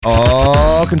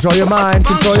Oh, control your mind,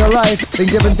 control your life.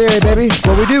 Think Different Theory, baby. That's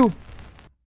what we do.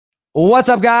 What's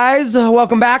up, guys?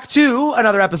 Welcome back to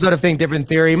another episode of Think Different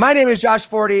Theory. My name is Josh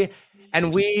Forti,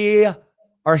 and we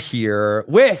are here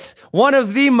with one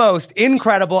of the most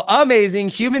incredible, amazing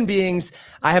human beings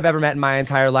I have ever met in my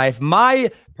entire life,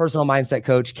 my personal mindset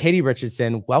coach, Katie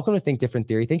Richardson. Welcome to Think Different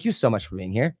Theory. Thank you so much for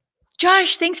being here.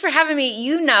 Josh, thanks for having me.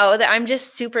 You know that I'm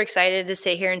just super excited to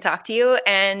sit here and talk to you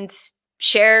and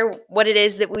share what it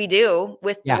is that we do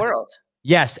with the world.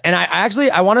 Yes. And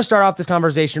I want to start off this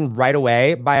conversation right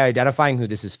away by identifying who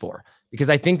this is for, because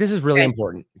I think this is really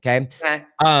important. Okay.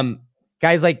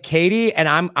 Guys like Katie, and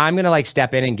I'm going to like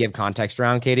step in and give context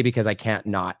around Katie because I can't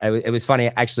not. It was funny,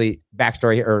 actually,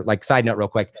 backstory or like side note real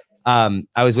quick. I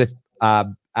was with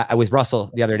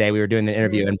Russell the other day. We were doing the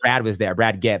interview and Brad was there,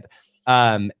 Brad Gibb.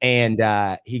 And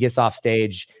he gets off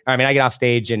stage. I get off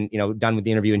stage and, done with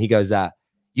the interview, and he goes,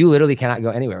 you literally cannot go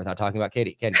anywhere without talking about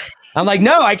Katie. I'm like,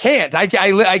 no, I can't. I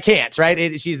can't.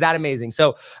 Right? She's that amazing.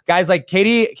 So, guys, like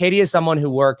Katie is someone who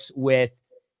works with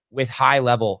high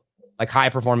level, like high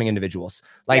performing individuals.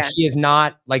 Like she is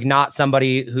not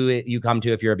somebody who you come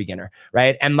to if you're a beginner,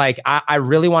 right? And like I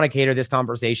really want to cater this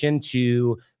conversation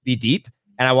to be deep.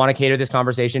 And I want to cater this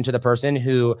conversation to the person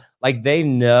who, like, they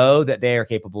know that they are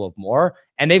capable of more.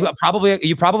 And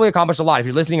you probably accomplished a lot. If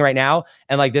you're listening right now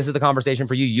and like this is the conversation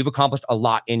for you, you've accomplished a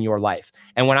lot in your life.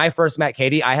 And when I first met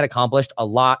Katie, I had accomplished a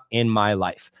lot in my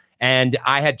life. And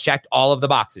I had checked all of the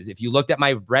boxes. If you looked at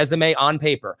my resume on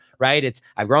paper, right?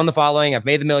 I've grown the following, I've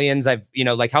made the millions, I've,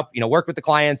 helped, worked with the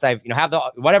clients, I've, have the,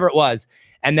 whatever it was.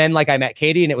 And then like I met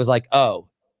Katie and it was like, oh,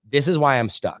 this is why I'm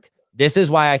stuck. This is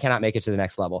why I cannot make it to the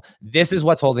next level. This is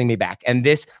what's holding me back. And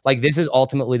this is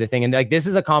ultimately the thing. And like, this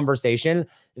is a conversation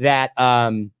that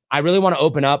I really want to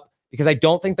open up because I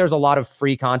don't think there's a lot of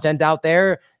free content out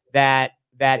there that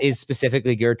is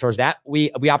specifically geared towards that. We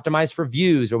optimize for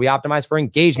views or we optimize for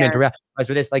engagement or we optimize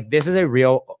for this. Like, this is a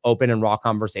real open and raw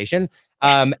conversation.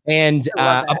 About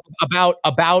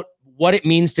what it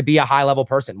means to be a high level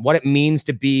person, what it means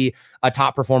to be a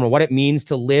top performer, what it means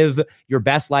to live your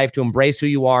best life, to embrace who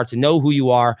you are, to know who you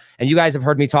are. And you guys have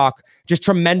heard me talk just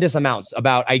tremendous amounts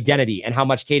about identity and how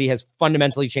much Katie has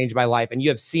fundamentally changed my life. And you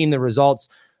have seen the results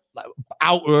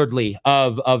outwardly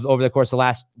of over the course of the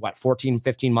last 14,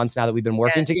 15 months now that we've been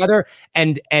working together.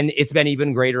 And it's been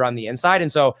even greater on the inside.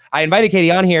 And so I invited Katie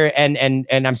on here and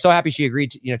I'm so happy she agreed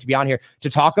to be on here to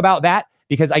talk about that,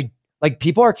 because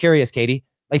people are curious, Katie.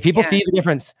 Like, people see the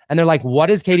difference and they're like, what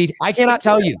is Katie? I cannot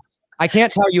tell you. I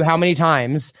can't tell you how many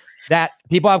times that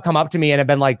people have come up to me and have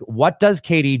been like, what does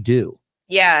Katie do?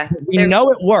 Yeah. We know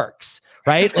it works,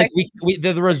 right? Like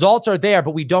the results are there,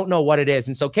 but we don't know what it is.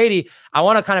 And so Katie, I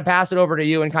want to kind of pass it over to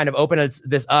you and kind of open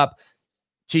this up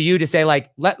to you to say,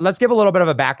 like, let's give a little bit of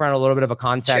a background, a little bit of a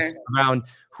context around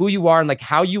who you are and like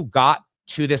how you got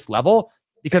to this level.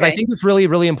 Because I think it's really,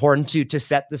 really important to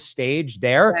set the stage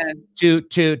there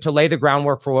to lay the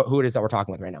groundwork for who it is that we're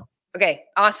talking with right now. Okay,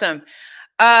 awesome.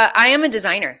 I am a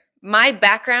designer. My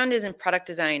background is in product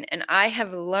design, and I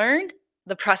have learned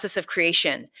the process of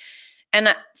creation.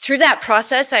 And through that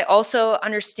process, I also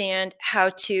understand how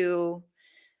to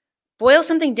boil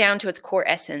something down to its core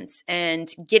essence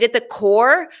and get at the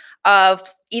core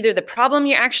of either the problem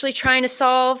you're actually trying to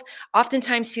solve.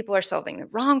 Oftentimes people are solving the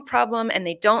wrong problem and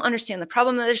they don't understand the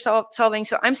problem that they're solving.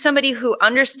 So I'm somebody who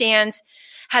understands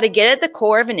how to get at the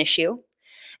core of an issue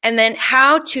and then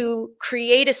how to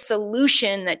create a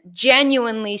solution that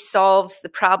genuinely solves the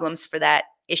problems for that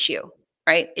issue,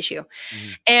 right?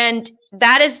 And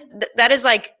that is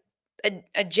like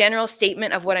a general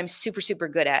statement of what I'm super, super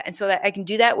good at. And so that I can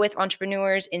do that with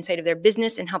entrepreneurs inside of their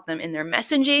business and help them in their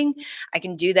messaging. I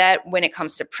can do that when it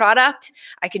comes to product.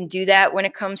 I can do that when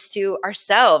it comes to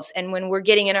ourselves. And when we're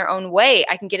getting in our own way,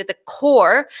 I can get at the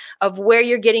core of where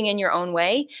you're getting in your own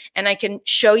way. And I can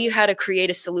show you how to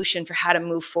create a solution for how to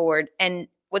move forward. And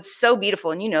what's so beautiful,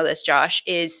 and you know this, Josh,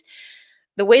 is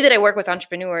the way that I work with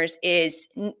entrepreneurs is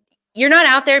you're not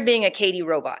out there being a Katie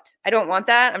robot. I don't want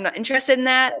that. I'm not interested in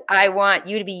that. I want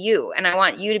you to be you, and I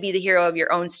want you to be the hero of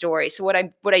your own story. So what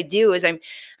I do is I'm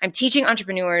teaching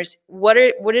entrepreneurs what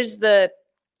is the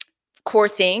core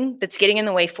thing that's getting in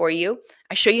the way for you.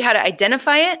 I show you how to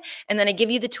identify it, and then I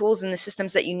give you the tools and the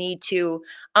systems that you need to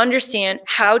understand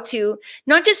how to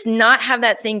not just not have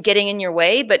that thing getting in your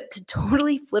way, but to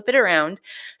totally flip it around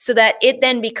so that it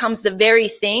then becomes the very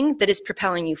thing that is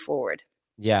propelling you forward.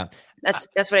 Yeah.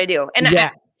 That's what I do. And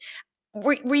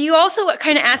were you also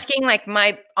kind of asking like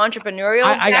my entrepreneurial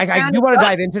I do want to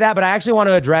dive into that, but I actually want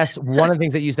to address one of the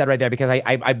things that you said right there, because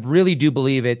I really do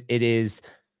believe it is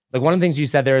like one of the things you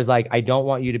said there is like, I don't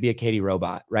want you to be a Katie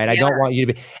robot, right? I don't want you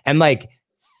to be, and like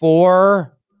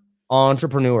for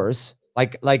entrepreneurs,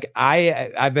 like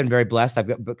I've been very blessed.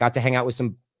 I've got to hang out with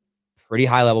some pretty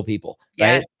high level people,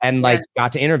 right? And like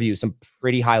got to interview some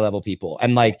pretty high level people,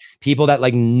 and like people that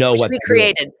like know what we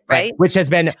created, doing, right? Which has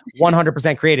been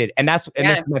 100% created. And that's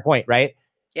my point, right?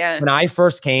 Yeah. When I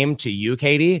first came to you,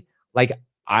 Katie, like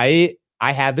I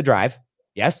had the drive.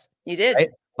 Yes. You did. Right?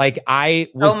 Like I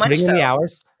was putting in the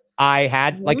hours. I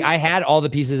had I had all the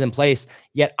pieces in place,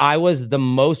 yet I was the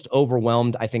most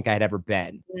overwhelmed I think I had ever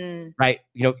been. Right.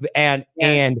 You know,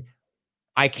 and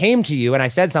I came to you and I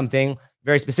said something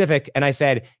very specific. And I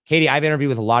said, Katie, I've interviewed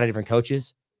with a lot of different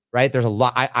coaches, right? There's a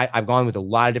lot. I've gone with a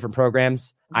lot of different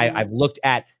programs. I've looked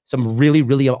at some really,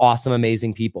 really awesome,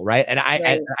 amazing people, right? And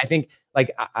I think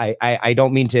like I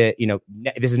don't mean to, you know,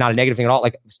 this is not a negative thing at all.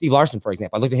 Like Steve Larson, for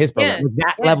example, I looked at his program, with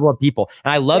that level of people,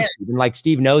 and I love Steve, and like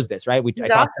Steve knows this, right? I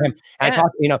talked to him, and I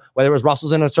talked, you know, whether it was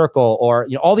Russell's Inner Circle or,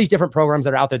 you know, all these different programs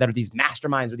that are out there that are these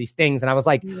masterminds or these things, and I was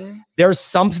like, there's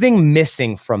something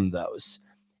missing from those.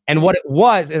 And what it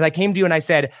was is I came to you and I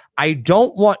said, I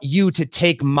don't want you to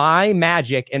take my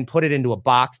magic and put it into a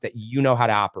box that you know how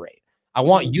to operate. I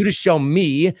want you to show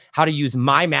me how to use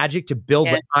my magic to build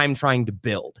what I'm trying to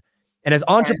build. And as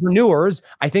entrepreneurs,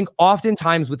 I think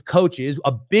oftentimes with coaches,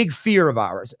 a big fear of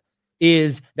ours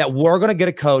is that we're going to get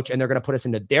a coach and they're going to put us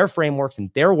into their frameworks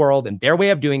and their world and their way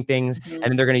of doing things. And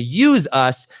then they're going to use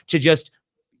us to just,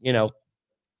 you know,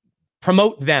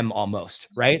 promote them almost,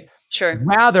 right? Sure.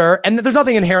 Rather, and there's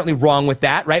nothing inherently wrong with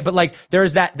that, right? But like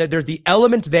there's the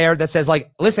element there that says like,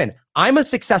 listen, I'm a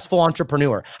successful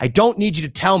entrepreneur. I don't need you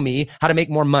to tell me how to make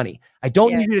more money. I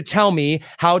don't need you to tell me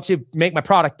how to make my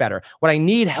product better. What I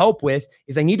need help with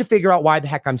is I need to figure out why the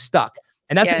heck I'm stuck.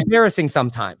 And that's embarrassing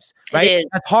sometimes, right?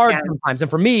 That's hard sometimes. And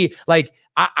for me, like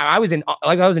I was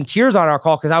in tears on our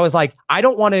call because I was like, I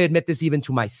don't want to admit this even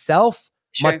to myself.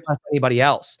 Much less anybody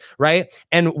else, right?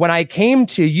 And when I came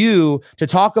to you to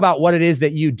talk about what it is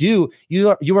that you do,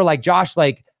 you were like, Josh,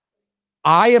 like,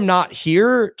 I am not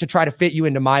here to try to fit you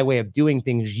into my way of doing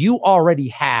things. You already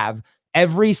have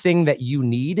everything that you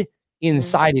need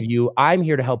inside of you. I'm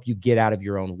here to help you get out of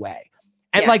your own way.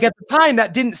 And like at the time,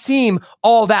 that didn't seem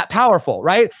all that powerful,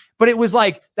 right? But it was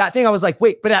like that thing. I was like,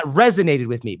 wait, but that resonated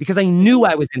with me because I knew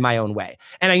I was in my own way.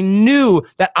 And I knew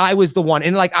that I was the one.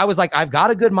 And like, I was like, I've got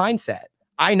a good mindset.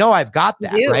 I know I've got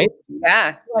that, right?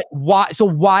 Yeah. But why? So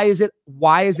why is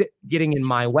it getting in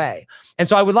my way? And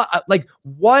so I would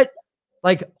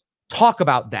talk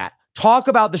about that. Talk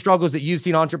about the struggles that you've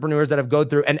seen entrepreneurs that have gone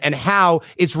through and how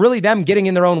it's really them getting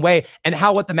in their own way and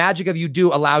how what the magic of you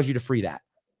do allows you to free that.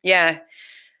 Yeah.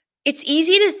 It's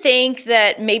easy to think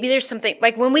that maybe there's something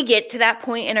like when we get to that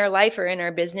point in our life or in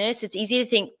our business, it's easy to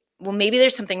think, well, maybe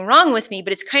there's something wrong with me,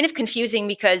 but it's kind of confusing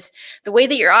because the way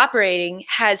that you're operating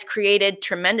has created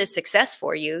tremendous success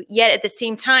for you. Yet at the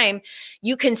same time,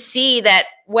 you can see that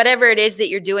whatever it is that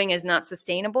you're doing is not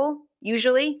sustainable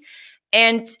usually.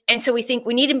 And so we think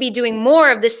we need to be doing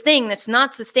more of this thing that's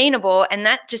not sustainable. And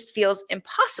that just feels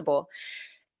impossible.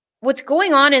 What's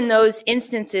going on in those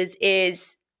instances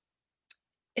is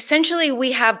essentially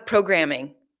we have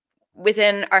programming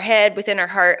within our head, within our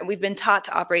heart, and we've been taught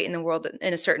to operate in the world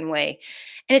in a certain way.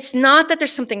 And it's not that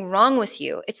there's something wrong with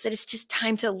you. It's that it's just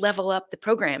time to level up the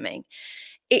programming.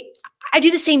 I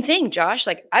do the same thing, Josh.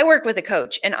 Like I work with a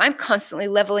coach and I'm constantly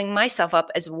leveling myself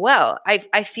up as well.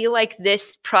 I feel like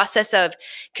this process of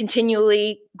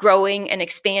continually growing and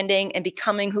expanding and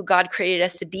becoming who God created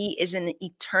us to be is an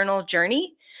eternal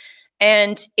journey.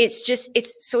 And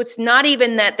it's not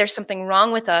even that there's something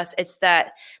wrong with us. It's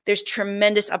that there's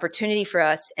tremendous opportunity for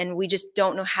us and we just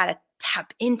don't know how to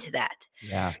tap into that.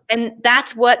 Yeah. And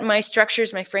that's what my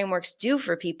structures, my frameworks do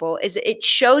for people is it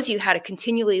shows you how to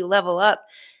continually level up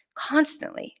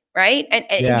constantly. Right. And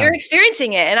you're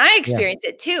experiencing it and I experience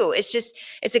it too.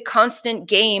 It's a constant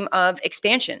game of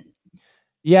expansion.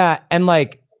 Yeah. And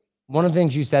like one of the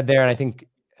things you said there, and I think,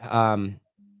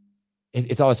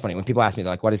 it's always funny when people ask me,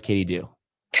 they're like, what does Katie do?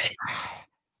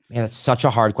 Man, it's such a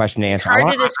hard question to answer. It's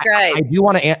hard to describe. I do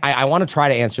want to, I want to try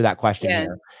to answer that question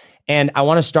here. And I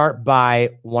want to start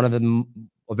by one of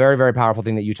a very, very powerful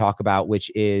thing that you talk about,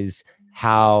 which is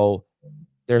how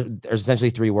there's essentially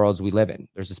three worlds we live in.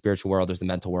 There's the spiritual world, there's the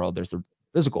mental world, there's the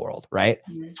physical world, right?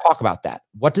 Mm-hmm. Talk about that.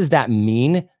 What does that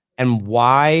mean? And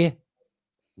why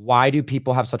do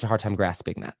people have such a hard time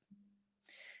grasping that?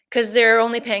 Because they're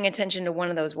only paying attention to one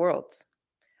of those worlds.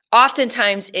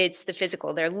 Oftentimes it's the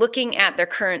physical. They're looking at their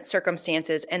current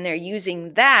circumstances and they're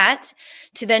using that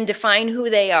to then define who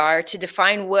they are, to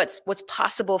define what's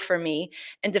possible for me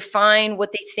and define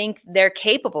what they think they're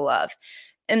capable of.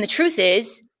 And the truth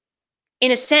is,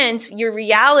 in a sense, your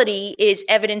reality is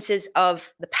evidences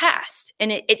of the past,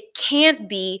 and it can't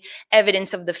be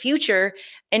evidence of the future.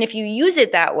 And if you use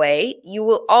it that way, you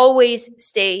will always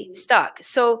stay stuck.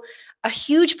 So a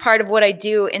huge part of what I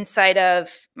do inside of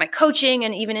my coaching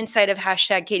and even inside of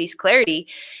hashtag Katie's Clarity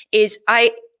is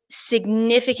I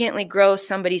significantly grow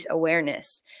somebody's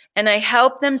awareness, and I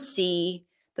help them see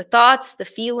the thoughts, the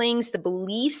feelings, the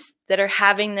beliefs that are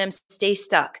having them stay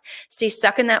stuck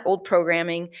in that old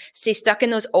programming, stay stuck in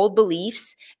those old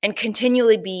beliefs, and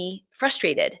continually be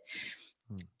frustrated.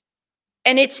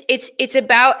 And it's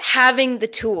about having the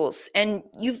tools. And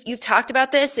you've talked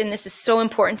about this, and this is so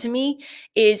important to me,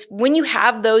 is when you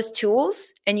have those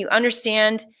tools and you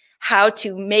understand how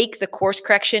to make the course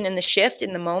correction and the shift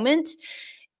in the moment,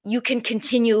 you can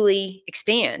continually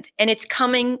expand. And it's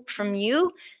coming from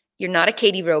you. You're not a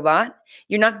Katie robot.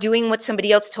 You're not doing what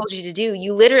somebody else told you to do.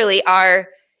 You literally are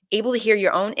able to hear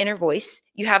your own inner voice.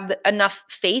 You have enough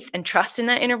faith and trust in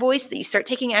that inner voice that you start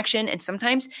taking action. And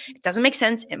sometimes it doesn't make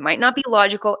sense. It might not be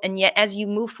logical. And yet, as you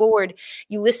move forward,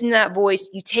 you listen to that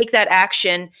voice, you take that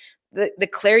action, the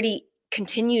clarity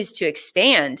continues to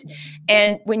expand.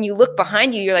 And when you look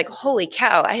behind you, you're like, holy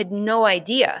cow, I had no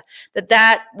idea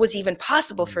that was even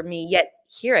possible for me. Yet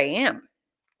here I am.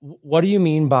 What do you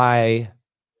mean by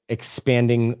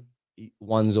expanding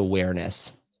one's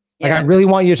awareness? Like, I really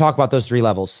want you to talk about those 3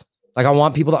 levels. Like, I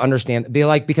want people to understand,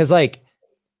 because like,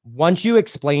 once you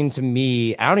explained to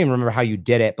me, I don't even remember how you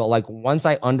did it, but like, once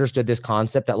I understood this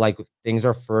concept that like things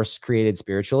are first created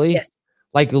spiritually,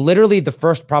 like literally the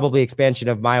first probably expansion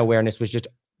of my awareness was just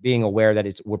being aware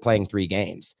that we're playing 3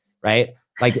 games, right?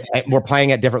 Like we're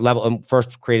playing at different level and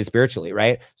first created spiritually,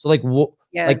 right? So like,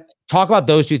 like talk about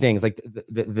those 2 things, like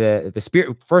the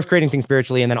spirit, first creating things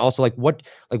spiritually, and then also like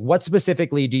what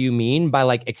specifically do you mean by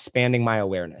like expanding my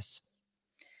awareness?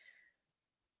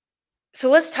 So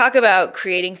let's talk about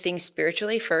creating things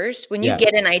spiritually first. When you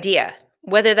get an idea,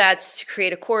 whether that's to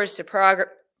create a course, a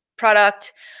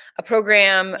product, a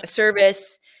program, a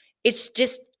service, it's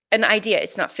just an idea.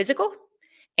 It's not physical,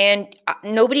 and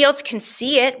nobody else can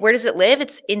see it. Where does it live?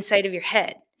 It's inside of your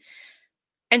head.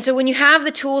 And so when you have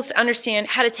the tools to understand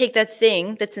how to take that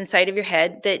thing that's inside of your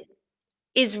head that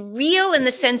is real in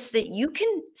the sense that you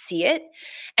can see it,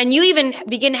 and you even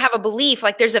begin to have a belief,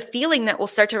 like there's a feeling that will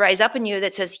start to rise up in you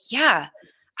that says, yeah,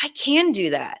 I can do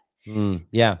that.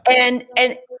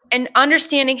 And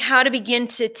understanding how to begin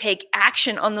to take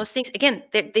action on those things. Again,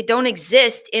 they don't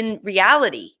exist in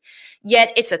reality,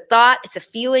 yet it's a thought, it's a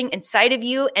feeling inside of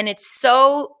you, and it's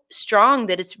so strong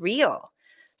that it's real.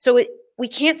 So we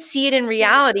can't see it in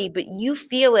reality, but you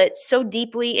feel it so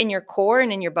deeply in your core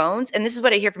and in your bones. And this is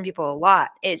what I hear from people a lot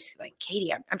is like,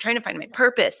 Katie, I'm trying to find my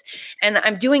purpose and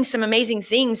I'm doing some amazing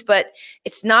things, but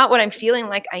it's not what I'm feeling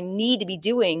like I need to be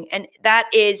doing. And that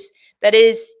is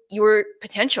your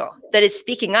potential that is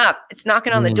speaking up. It's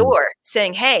knocking on the door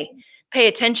saying, hey, pay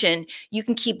attention. You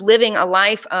can keep living a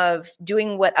life of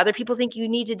doing what other people think you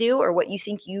need to do or what you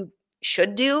think you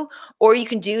should do, or you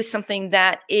can do something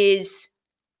that is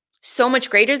so much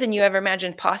greater than you ever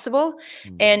imagined possible.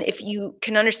 And if you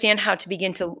can understand how to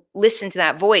begin to listen to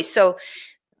that voice. So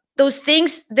those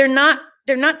things, they're not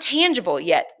tangible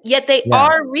yet they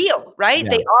are real, right?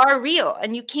 They are real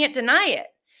and you can't deny it.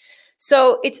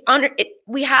 So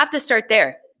we have to start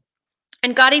there.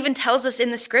 And God even tells us in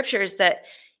the scriptures that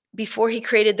before he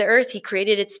created the earth, he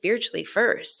created it spiritually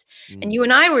first. And you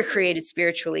and I were created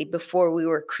spiritually before we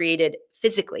were created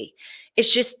physically.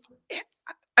 It's just,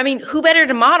 I mean, who better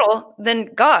to model than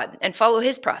God and follow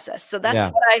his process? So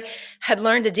that's what I had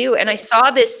learned to do. And I saw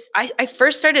this, I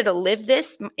first started to live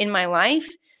this in my life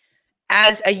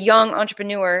as a young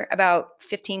entrepreneur about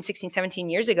 15, 16, 17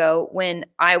 years ago when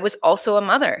I was also a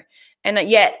mother. And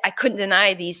yet I couldn't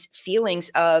deny these feelings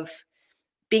of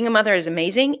being a mother is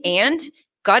amazing. And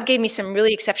God gave me some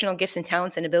really exceptional gifts and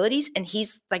talents and abilities. And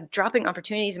he's like dropping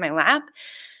opportunities in my lap.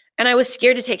 And I was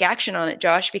scared to take action on it,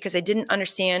 Josh, because I didn't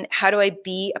understand how do I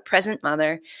be a present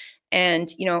mother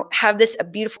and, have a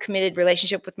beautiful committed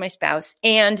relationship with my spouse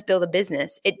and build a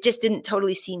business. It just didn't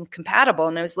totally seem compatible.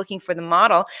 And I was looking for the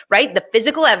model, right? The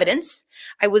physical evidence.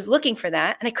 I was looking for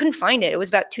that and I couldn't find it. It was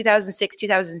about 2006,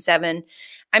 2007.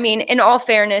 I mean, in all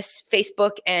fairness,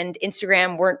 Facebook and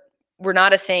Instagram were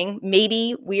not a thing.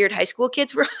 Maybe weird high school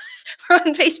kids were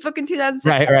on Facebook in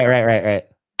 2006. Right.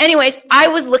 Anyways, I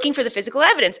was looking for the physical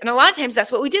evidence. And a lot of times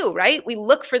that's what we do, right? We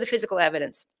look for the physical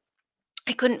evidence.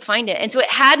 I couldn't find it. And so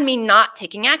it had me not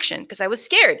taking action because I was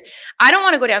scared. I don't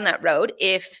want to go down that road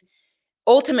if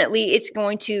ultimately it's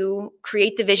going to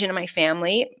create division in my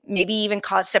family, maybe even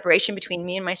cause separation between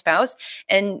me and my spouse.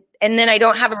 And then I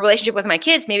don't have a relationship with my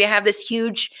kids. Maybe I have this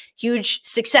huge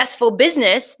successful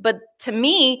business, but to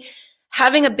me,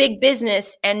 having a big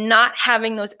business and not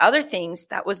having those other things,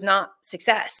 that was not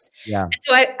success. Yeah. And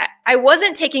so I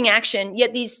wasn't taking action,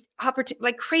 yet these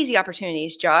like crazy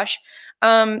opportunities, Josh.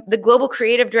 The global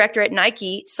creative director at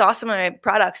Nike saw some of my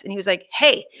products and he was like,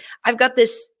 "Hey, I've got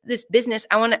this business.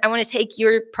 I want to take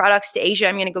your products to Asia.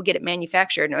 I'm going to go get it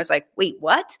manufactured." And I was like, "Wait,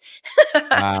 what?"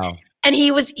 Wow. And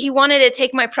he wanted to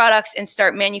take my products and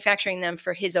start manufacturing them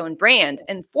for his own brand.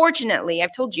 And fortunately,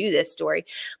 I've told you this story.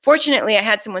 Fortunately, I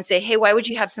had someone say, "Hey, why would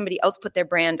you have somebody else put their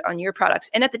brand on your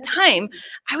products?" And at the time,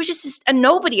 I was just a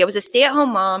nobody. I was a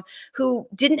stay-at-home mom who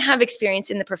didn't have experience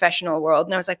in the professional world.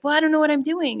 And I was like, "Well, I don't know what I'm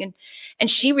doing."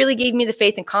 And she really gave me the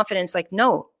faith and confidence, like,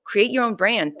 "No, create your own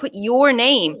brand, put your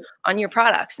name on your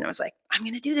products." And I was like, "I'm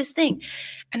going to do this thing."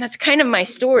 And that's kind of my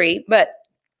story. But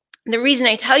the reason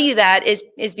I tell you that is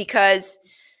because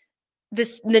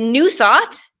the new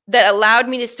thought that allowed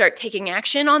me to start taking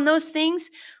action on those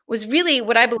things was really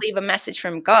what I believe a message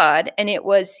from God. And it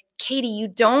was, "Katie, you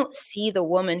don't see the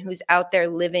woman who's out there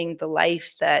living the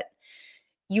life that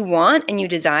you want and you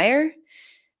desire.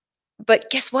 But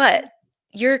guess what?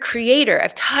 You're a creator.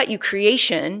 I've taught you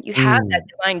creation. You have that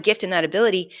divine gift and that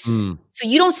ability. So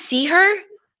you don't see her,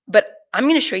 but I'm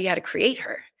going to show you how to create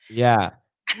her." Yeah.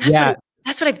 And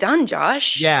that's what I've done,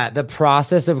 Josh. Yeah. The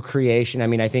process of creation. I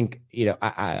mean, I think,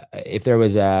 if there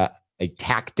was a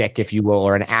tactic, if you will,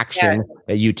 or an action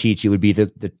that you teach, it would be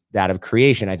that of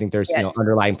creation. I think there's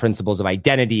underlying principles of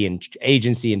identity and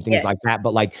agency and things like that.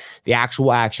 But like the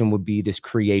actual action would be this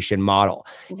creation model.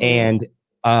 And,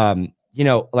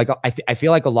 like I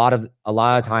feel like a lot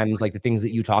of times, like the things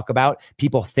that you talk about,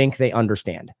 people think they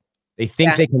understand. They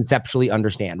think they conceptually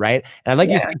understand, right? And I'd like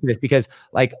you to speak to this because,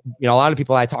 like, a lot of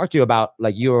people I talk to about,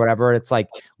 like you or whatever, it's like,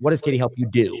 what does Katie help you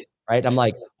do, right? I'm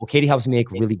like, well, Katie helps me make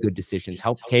really good decisions.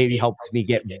 Katie helps me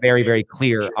get very, very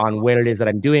clear on what it is that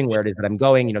I'm doing, where it is that I'm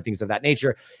going, things of that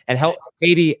nature. And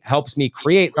Katie helps me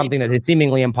create something that is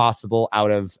seemingly impossible out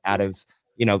of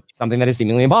something that is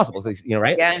seemingly impossible,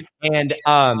 right? Yeah. And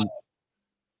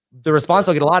the response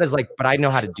I'll get a lot is like, "But I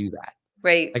know how to do that."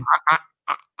 Right. Like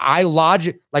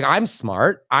I'm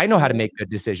smart. I know how to make good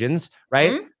decisions,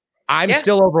 right? I'm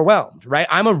still overwhelmed, right?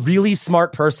 I'm a really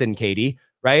smart person, Katie,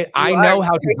 right? I know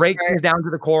how to break things down to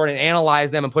the core and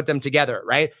analyze them and put them together,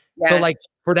 right? Yeah. So like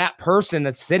for that person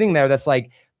that's sitting there, that's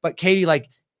like, "But Katie, like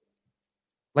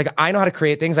I know how to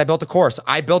create things. I built a course.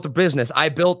 I built a business. I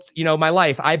built, my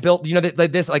life. I built,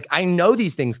 this, like, I know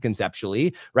these things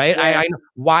conceptually, right? Yeah.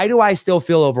 Why do I still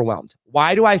feel overwhelmed?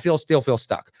 Why do I still feel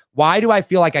stuck? Why do I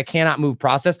feel like I cannot move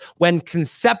process when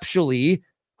conceptually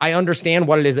I understand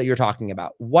what it is that you're talking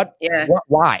about?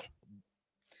 Why?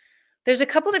 There's a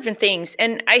couple different things.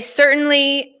 And I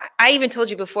even told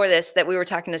you before this that we were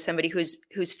talking to somebody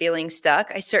who's feeling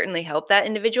stuck. I certainly help that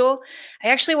individual. I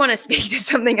actually want to speak to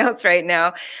something else right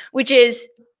now, which is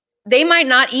they might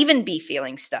not even be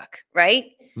feeling stuck, right?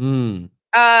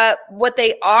 What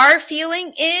they are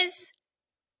feeling is,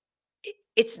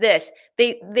 it's this.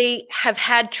 They have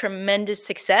had tremendous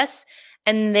success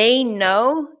and they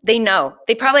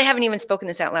probably haven't even spoken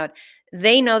this out loud.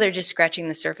 They know they're just scratching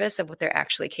the surface of what they're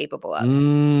actually capable of.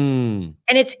 And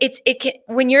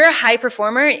when you're a high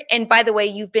performer, and by the way,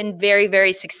 you've been very,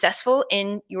 very successful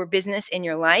in your business, in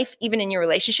your life, even in your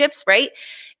relationships, right?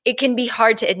 It can be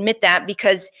hard to admit that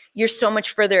because you're so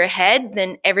much further ahead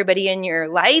than everybody in your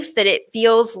life that it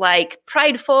feels like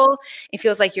prideful. It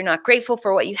feels like you're not grateful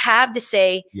for what you have to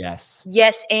say.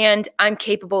 Yes, and I'm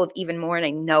capable of even more, and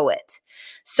I know it.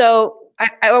 So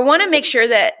I want to make sure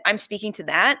that I'm speaking to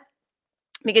that,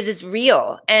 because it's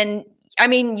real. And I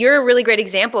mean, you're a really great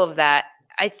example of that.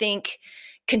 I think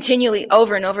continually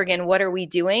over and over again, what are we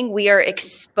doing? We are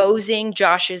exposing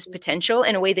Josh's potential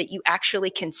in a way that you actually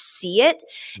can see it,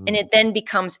 and it then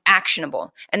becomes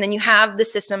actionable. And then you have the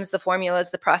systems, the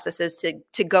formulas, the processes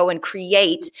to go and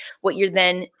create what you're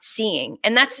then seeing.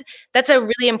 And that's a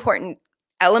really important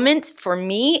element for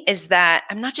me, is that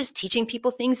I'm not just teaching people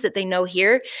things that they know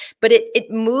here, but it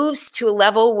moves to a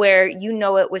level where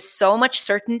it with so much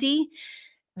certainty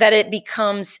that it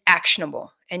becomes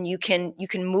actionable, and you can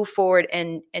move forward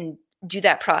and do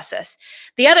that process.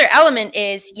 The other element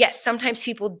is, yes, sometimes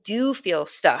people do feel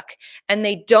stuck and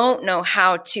they don't know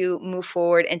how to move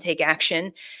forward and take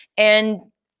action. And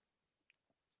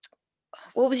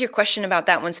what was your question about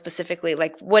that one specifically?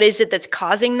 Like, what is it that's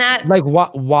causing that? Like,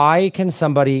 why can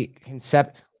somebody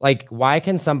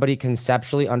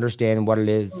conceptually understand what it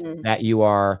is that you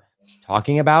are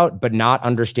talking about, but not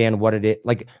understand what it is?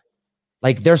 Like,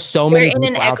 Like there's so many in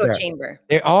an people out echo there. chamber.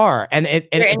 They are. And they're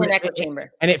in an echo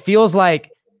chamber. And it feels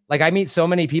like I meet so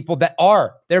many people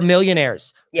they're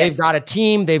millionaires. Yes. They've got a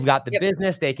team, they've got the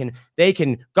business, they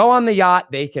can go on the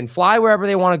yacht, they can fly wherever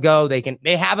they want to go,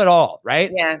 they have it all,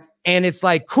 right? Yeah. And it's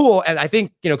like cool. And I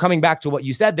think, coming back to what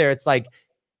you said there, it's like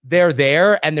they're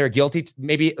there and they're guilty.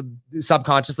 Maybe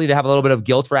subconsciously they have a little bit of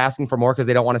guilt for asking for more because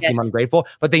they don't want to seem ungrateful,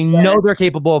 but they know they're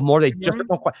capable of more. They just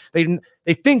don't quite,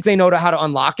 they think they know how to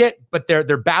unlock it, but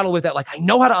they're battle with it. Like, I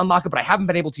know how to unlock it, but I haven't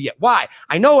been able to yet. Why?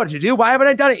 I know what to do. Why haven't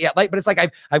I done it yet? Like, but it's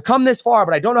like, I've come this far,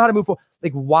 but I don't know how to move forward.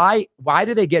 Like, why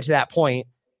do they get to that point?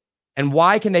 And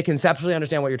why can they conceptually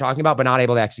understand what you're talking about, but not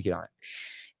able to execute on it?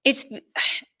 It's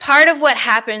part of what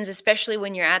happens, especially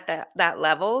when you're at that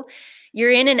level.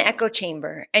 You're in an echo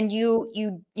chamber and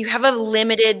you have a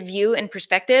limited view and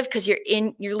perspective because you're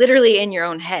literally in your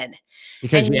own head.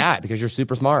 Because you're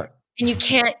super smart. And you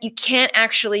can't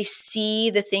actually see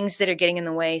the things that are getting in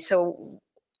the way. So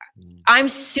I'm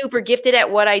super gifted at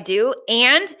what I do,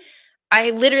 and I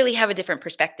literally have a different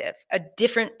perspective, a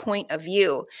different point of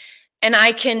view. And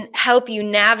I can help you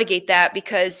navigate that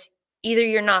because either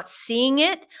you're not seeing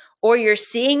it or you're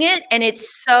seeing it, and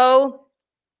it's so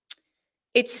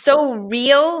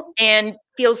real and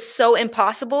feels so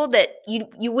impossible that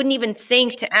you wouldn't even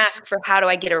think to ask for how do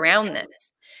I get around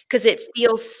this, because it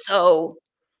feels so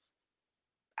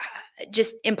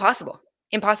just impossible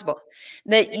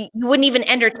that you wouldn't even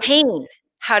entertain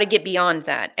how to get beyond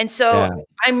that. And so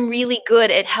I'm really good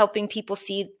at helping people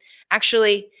see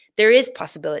actually there is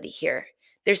possibility here.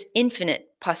 There's infinite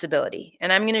possibility.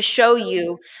 And I'm going to show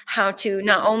you how to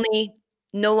not only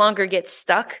no longer get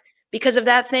stuck because of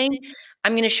that thing,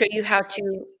 I'm going to show you how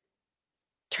to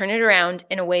turn it around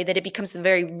in a way that it becomes the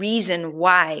very reason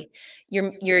why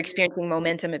you're experiencing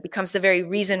momentum. It becomes the very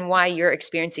reason why you're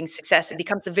experiencing success. It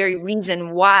becomes the very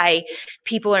reason why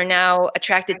people are now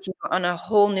attracted to you on a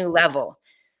whole new level.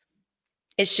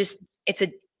 It's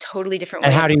a totally different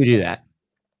way. And how do you do that?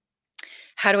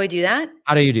 How do I do that?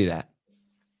 How do you do that?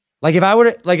 Like if I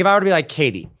were to be like,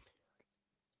 Katie,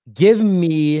 give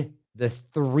me the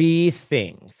 3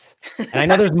 things. And I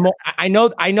know there's more. I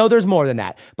know there's more than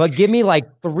that, but give me like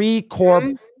 3 core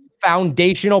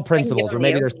foundational principles, or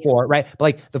maybe there's 4, right? But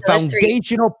like the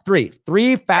foundational 3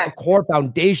 core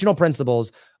foundational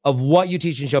principles of what you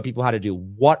teach and show people how to do.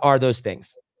 What are those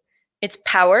things? It's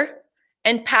power.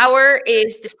 And power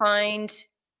is defined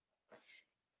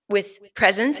with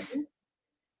presence,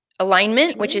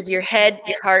 alignment, which is your head,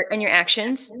 your heart, and your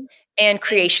actions, and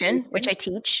creation, which I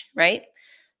teach, right?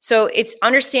 So it's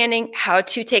understanding how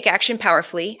to take action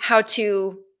powerfully, how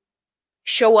to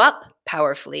show up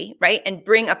powerfully, right? And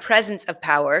bring a presence of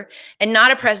power and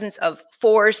not a presence of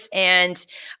force and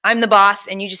I'm the boss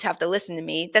and you just have to listen to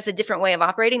me. That's a different way of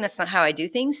operating. That's not how I do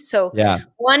things. So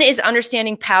one is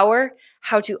understanding power,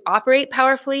 how to operate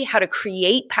powerfully, how to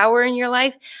create power in your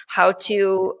life, how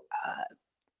to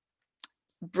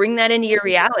bring that into your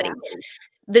reality.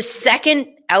 The second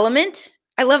element,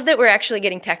 I love that we're actually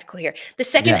getting tactical here. The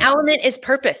second element is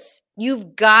purpose.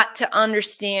 You've got to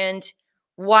understand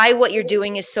why what you're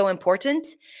doing is so important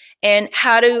and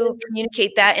how to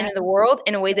communicate that into the world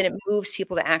in a way that it moves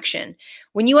people to action.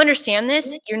 When you understand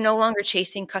this, you're no longer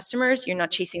chasing customers. You're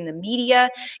not chasing the media.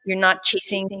 You're not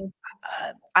chasing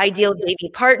ideal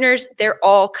JV partners. They're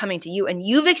all coming to you. And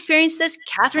you've experienced this.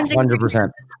 Catherine's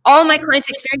 100%. All my clients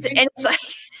experience it. And it's like,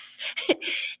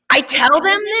 I tell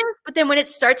them this, but then when it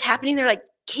starts happening, they're like,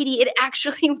 Katie, it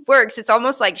actually works. It's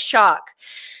almost like shock.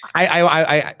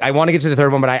 I want to get to the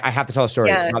third one, but I have to tell a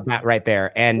story about that right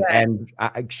there. And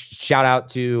shout out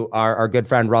to our good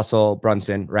friend Russell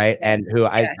Brunson, right? And who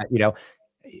and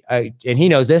he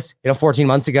knows this. 15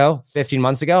 months ago,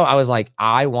 I was like,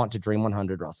 I want to dream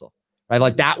 100, Russell. Right?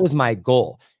 Like that was my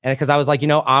goal, and because I was like,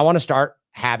 I want to start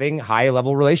having high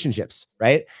level relationships,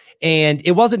 right? And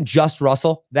it wasn't just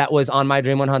Russell that was on my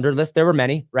Dream 100 list. There were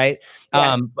many, right?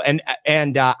 Yeah.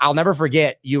 And I'll never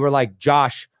forget, you were like,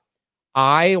 Josh,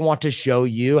 I want to show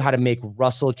you how to make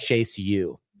Russell chase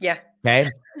you. Yeah. Okay.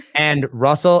 And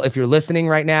Russell, if you're listening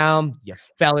right now, you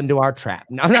fell into our trap.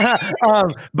 No.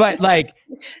 But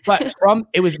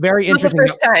it was very interesting. The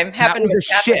first time happened. That was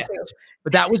a shift.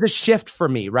 But that was a shift for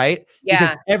me, right? Yeah.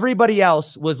 Because everybody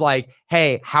else was like,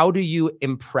 hey, how do you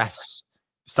impress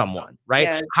someone, right?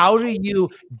 Yeah. How do you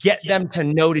get them to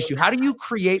notice you? How do you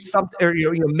create something or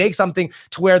make something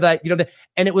to where that,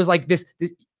 and it was like this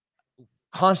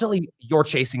constantly you're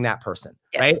chasing that person,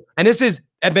 right? And this has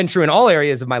been true in all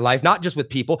areas of my life, not just with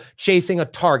people, chasing a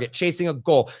target, chasing a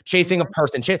goal, chasing a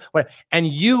person, and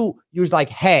you was like,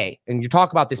 hey, and you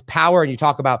talk about this power and you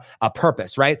talk about a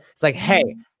purpose, right? It's like, hey,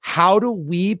 how do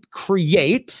we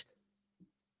create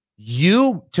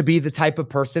you to be the type of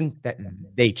person that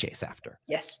they chase after.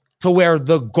 Yes. To where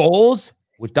the goals,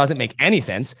 which doesn't make any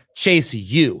sense, chase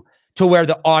you. To where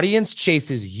the audience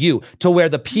chases you. To where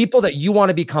the people that you want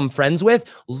to become friends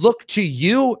with look to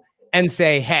you and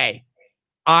say, hey,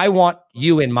 I want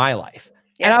you in my life.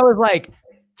 Yeah. And I was like,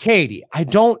 Katie,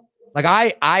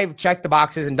 I've checked the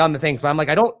boxes and done the things, but I'm like,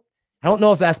 I don't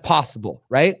know if that's possible,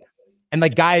 right? And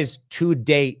like, guys, to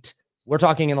date, we're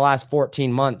talking in the last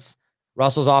 14 months,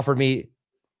 Russell's offered me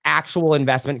actual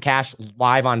investment cash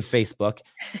live on Facebook,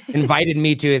 invited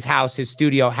me to his house, his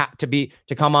studio,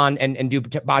 to come on and do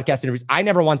podcast interviews. I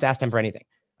never once asked him for anything.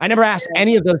 I never asked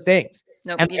any of those things.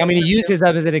 Nope, and I'm going to use this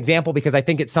as an example because I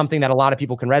think it's something that a lot of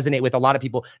people can resonate with. A lot of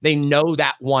people, they know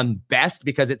that one best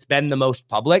because it's been the most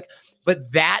public.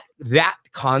 But that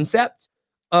concept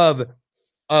of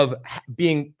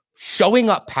showing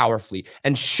up powerfully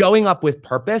and showing up with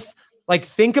purpose, like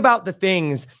think about the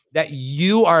things that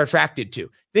you are attracted to.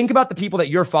 Think about the people that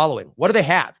you're following. What do they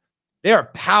have? They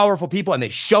are powerful people and they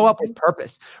show up with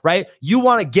purpose, right? You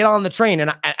want to get on the train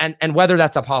and whether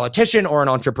that's a politician or an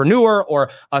entrepreneur or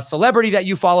a celebrity that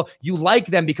you follow, you like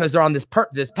them because they're on this path,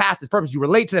 this purpose. You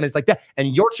relate to them. It's like that.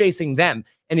 And you're chasing them.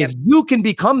 And if you can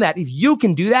become that, if you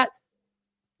can do that,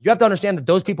 you have to understand that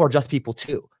those people are just people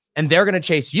too. And they're going to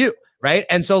chase you, right?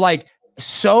 And so like,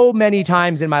 so many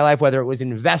times in my life, whether it was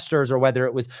investors or whether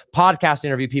it was podcast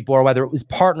interview people or whether it was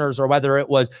partners or whether it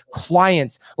was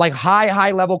clients, like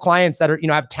high level clients that are,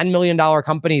 have $10 million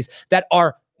companies that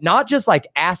are not just like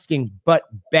asking, but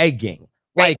begging,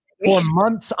 like for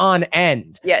months on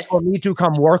end for me to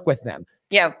come work with them.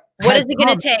 Yeah. What is it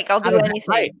going to take? I'll do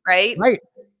anything. Right.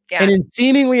 Yeah. And in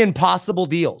seemingly impossible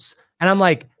deals. And I'm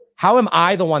like, how am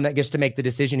I the one that gets to make the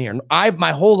decision here?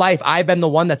 My whole life, I've been the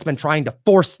one that's been trying to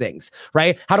force things,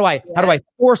 right? How do I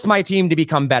force my team to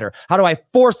become better? How do I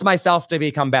force myself to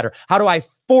become better? How do I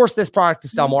force this product to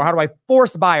sell more? How do I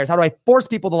force buyers? How do I force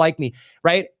people to like me,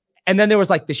 right? And then there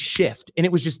was like the shift and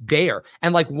it was just there.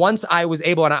 And like, once I was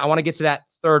able, and I want to get to that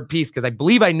third piece because I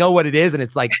believe I know what it is and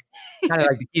it's like kind of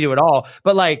like the key to it all.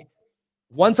 But like,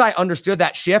 once I understood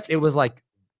that shift, it was like,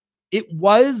 it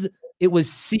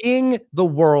was seeing the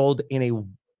world in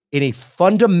a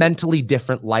fundamentally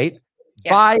different light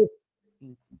by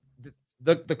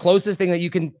the closest thing that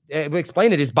you can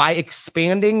explain it is by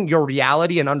expanding your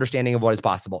reality and understanding of what is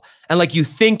possible. And like, you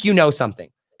think you know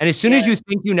something. And as soon as you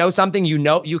think you know something,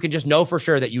 you can just know for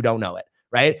sure that you don't know it.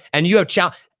 Right. And you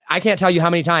have I can't tell you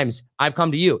how many times I've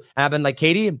come to you and I've been like,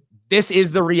 Katie, this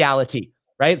is the reality.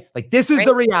 Right? Like, this is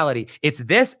the reality. It's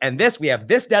this and this. We have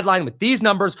this deadline with these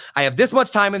numbers. I have this much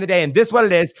time in the day and this what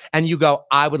it is. And you go,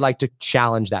 I would like to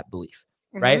challenge that belief.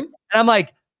 Right. And I'm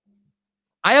like,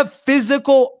 I have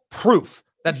physical proof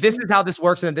that this is how this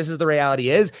works and that this is the reality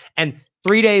is. And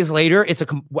 3 days later,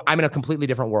 I'm in a completely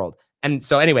different world. And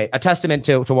so anyway, a testament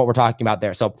to what we're talking about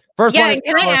there. So first one.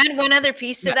 Can I add one other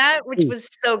piece to that, which was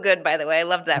so good, by the way. I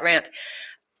loved that rant.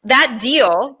 That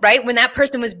deal, right? When that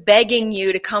person was begging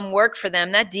you to come work for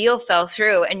them, that deal fell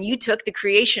through and you took the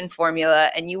creation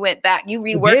formula and you went back, you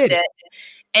reworked it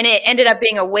and it ended up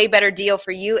being a way better deal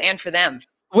for you and for them.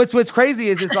 What's crazy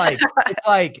is it's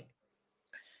like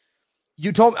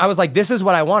you told me, I was like, this is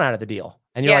what I want out of the deal.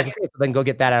 And you're like, okay, so then go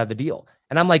get that out of the deal.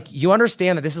 And I'm like, you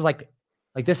understand that this is like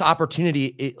this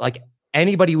opportunity, like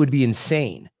anybody would be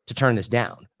insane to turn this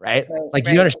down. Right.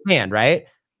 You understand, right?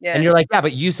 Yeah. And you're like, yeah,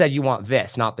 but you said you want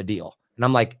this, not the deal. And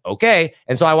I'm like, okay.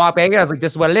 And so I walked back and I was like,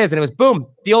 this is what it is. And it was boom,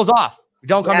 deal's off. We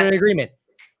don't come to an agreement.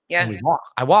 Yeah. And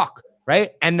I walk.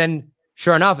 Right. And then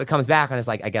sure enough, it comes back and it's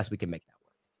like, I guess we can make that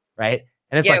work. Right.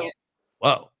 And it's like,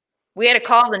 whoa. We had a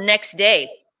call the next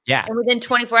day. Yeah. And within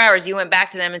 24 hours, you went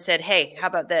back to them and said, hey, how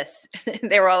about this?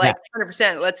 They were all like,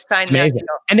 100%, let's sign that deal.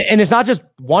 And it's not just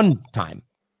one time.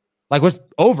 Like, it was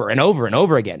over and over and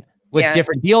over again. With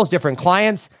different deals, different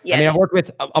clients. Yes. I mean, I've worked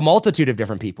with a multitude of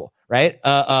different people, right?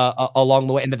 Along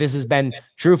the way. And that this has been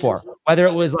true for, whether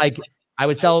it was like, I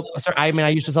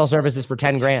used to sell services for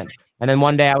 10 grand. And then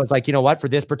one day I was like, you know what, for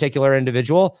this particular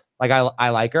individual, like I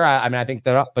like her. I think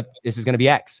but this is going to be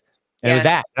X. And it was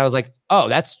that. And I was like,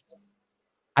 oh,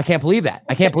 I can't believe that.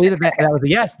 I can't believe that was a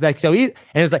yes. Like, so easy.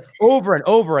 And it was like over and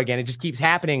over again. It just keeps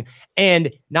happening.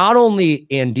 And not only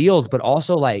in deals, but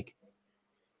also like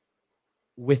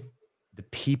with the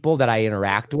people that I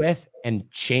interact with and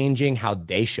changing how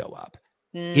they show up.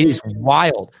 It is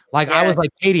wild. Like, I was like,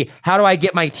 Katie, how do I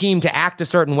get my team to act a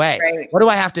certain way? Right. What do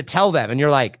I have to tell them? And you're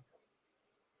like,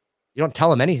 you don't tell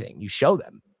them anything. You show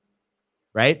them,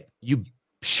 right? You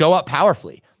show up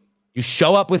powerfully. You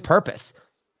show up with purpose.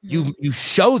 You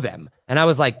show them. And I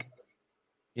was like,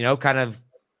 kind of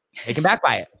taken back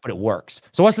by it, but it works.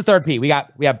 So what's the third P? We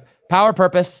have power,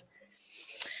 purpose,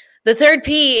 The third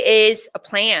P is a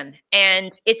plan.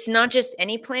 And it's not just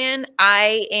any plan.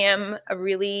 I am a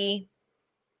really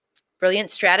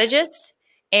brilliant strategist,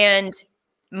 and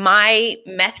my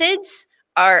methods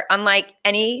are unlike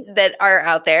any that are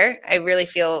out there. I really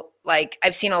feel like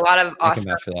I've seen a lot of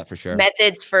awesome for that, for sure,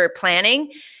 methods for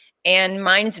planning, and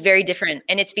mine's very different.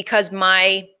 And it's because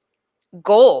my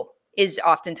goal is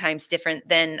oftentimes different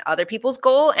than other people's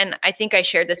goal. And I think I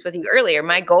shared this with you earlier.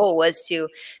 My goal was to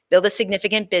build a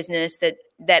significant business that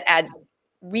adds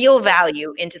real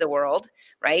value into the world,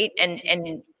 right?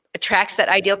 And attracts that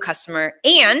ideal customer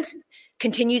and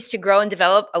continues to grow and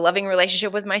develop a loving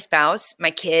relationship with my spouse,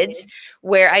 my kids,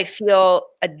 where I feel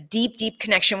a deep, deep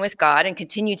connection with God and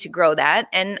continue to grow that.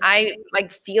 And I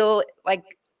feel like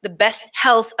the best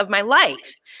health of my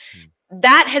life.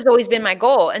 That has always been my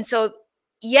goal. And so,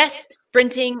 yes,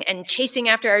 sprinting and chasing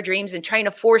after our dreams and trying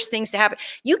to force things to happen,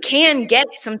 you can get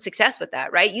some success with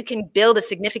that, right? You can build a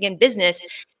significant business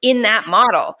in that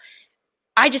model.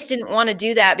 I just didn't want to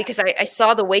do that because I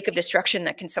saw the wake of destruction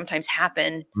that can sometimes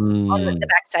happen on the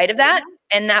backside of that.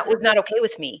 And that was not okay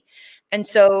with me. And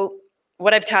so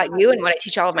what I've taught you and what I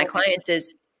teach all of my clients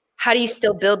is, how do you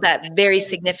still build that very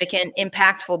significant,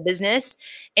 impactful business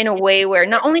in a way where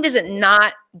not only does it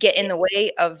not get in the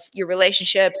way of your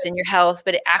relationships and your health,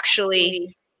 but it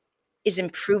actually is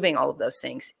improving all of those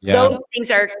things. Yeah. Those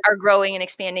things are growing and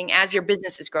expanding as your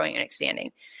business is growing and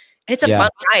expanding. And it's a fun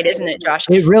ride, isn't it, Josh?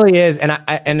 It really is. And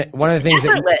one of the things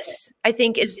effortless, I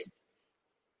think, is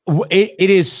it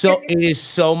is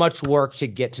so much work to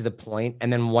get to the point.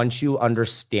 And then once you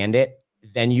understand it,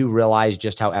 then you realize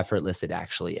just how effortless it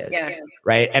actually is. Yeah.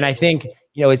 Right. And I think,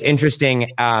 it's interesting.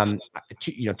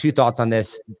 Two thoughts on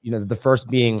this. The first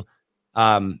being,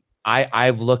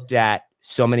 I've looked at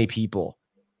so many people,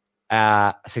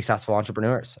 successful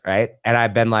entrepreneurs, right? And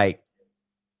I've been like,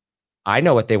 I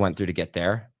know what they went through to get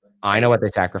there. I know what they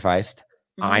sacrificed.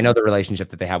 Mm-hmm. I know the relationship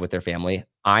that they have with their family.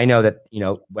 I know that,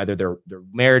 whether their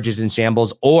marriage is in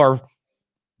shambles or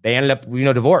they ended up,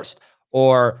 divorced,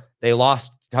 or they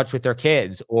lost touch with their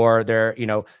kids, or they're,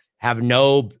 have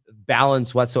no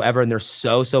balance whatsoever. And they're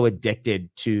so addicted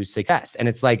to success. And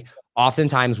it's like,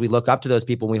 oftentimes we look up to those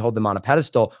people and we hold them on a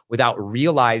pedestal without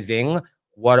realizing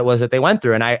what it was that they went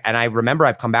through. And I remember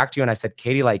I've come back to you and I said,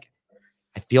 Katie, I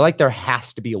feel like there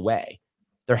has to be a way.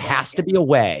 There has to be a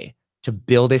way to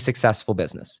build a successful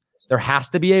business. There has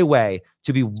to be a way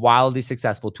to be wildly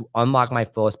successful, to unlock my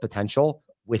fullest potential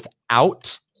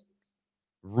without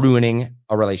ruining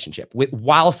a relationship,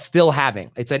 while still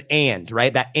having, it's an and,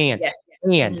 right? That and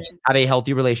have a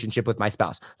healthy relationship with my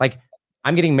spouse. Like,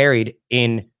 I'm getting married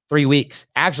in 3 weeks,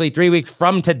 actually 3 weeks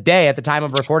from today at the time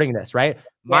of recording this, right?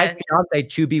 My fiance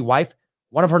to-be wife,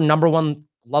 one of her number one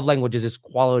love languages is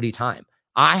quality time.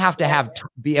 I have to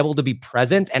be able to be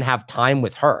present and have time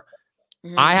with her.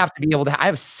 Mm-hmm. I have to be able to, I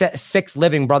have 6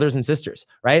 living brothers and sisters,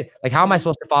 right? Like, how am I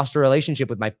supposed to foster a relationship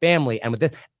with my family and with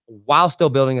this while still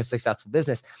building a successful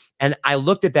business? And I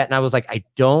looked at that and I was like, I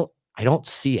don't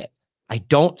see it. I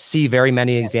don't see very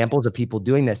many examples of people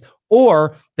doing this.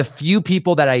 Or the few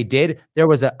people that I did, there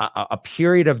was a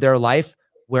period of their life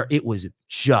where it was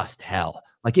just hell.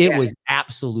 Like, it was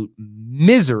absolute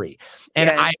misery. And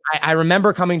I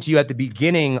remember coming to you at the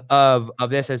beginning of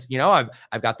this as,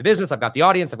 I've got the business, I've got the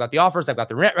audience, I've got the offers, I've got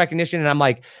the rent recognition. And I'm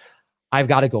like, I've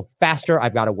got to go faster.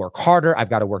 I've got to work harder. I've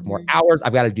got to work more hours.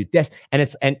 I've got to do this.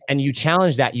 And and you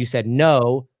challenged that. You said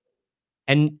no.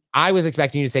 And I was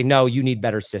expecting you to say, no, you need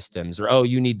better systems, or, oh,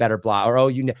 you need better blah, or, oh,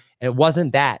 and it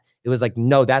wasn't that. It was like,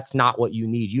 no, that's not what you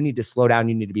need. You need to slow down.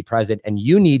 You need to be present, and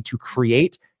you need to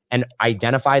create and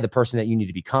identify the person that you need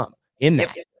to become in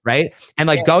that. Right. And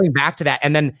going back to that.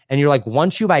 And you're like,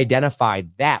 once you've identified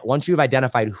that, once you've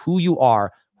identified who you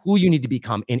are, who you need to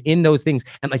become in those things.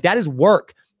 And that is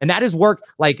work. And that is work.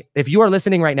 Like, if you are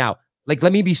listening right now,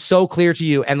 let me be so clear to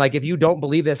you. And if you don't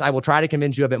believe this, I will try to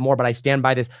convince you a bit more, but I stand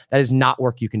by this. That is not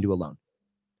work you can do alone.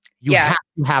 You have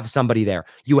to have somebody there.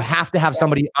 You have to have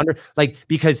somebody under,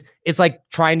 because it's like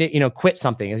trying to, quit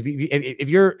something. If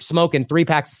you're smoking 3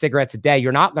 packs of cigarettes a day,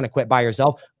 you're not going to quit by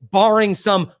yourself, barring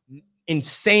some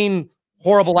insane,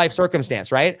 horrible life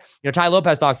circumstance, right? Tai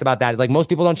Lopez talks about that. Most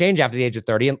people don't change after the age of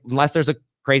 30 unless there's a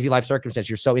crazy life circumstance.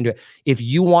 You're so into it. If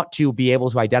you want to be able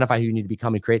to identify who you need to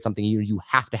become and create something, you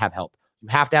have to have help. You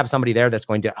have to have somebody there that's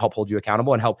going to help hold you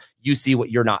accountable and help you see what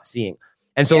you're not seeing.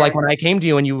 And so when I came to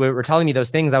you and you were telling me those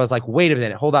things, I was like, wait a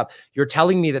minute, hold up. You're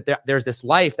telling me that there's this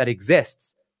life that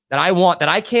exists that I want, that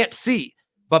I can't see.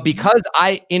 But because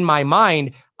in my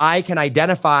mind, I can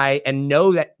identify and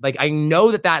know that, I know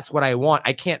that that's what I want.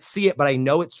 I can't see it, but I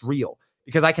know it's real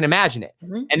because I can imagine it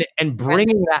and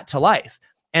bringing that to life.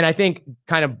 And I think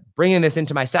kind of bringing this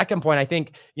into my second point, I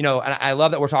think, and I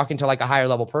love that we're talking to like a higher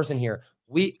level person here.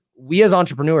 We as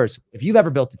entrepreneurs, if you've ever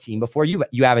built a team before,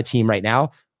 you have a team right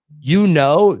now, you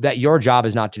know that your job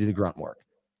is not to do the grunt work.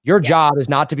 Your job is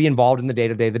not to be involved in the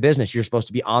day-to-day of the business. You're supposed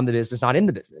to be on the business, not in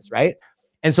the business, right?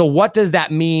 And so what does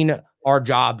that mean our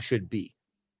job should be?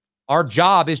 Our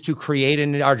job is to create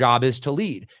and our job is to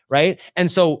lead, right? And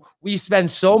so we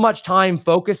spend so much time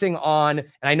focusing on, and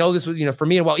I know this was, for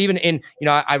me, well, even in,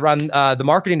 I run the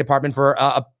marketing department for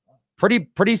a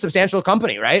pretty substantial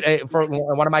company, right? For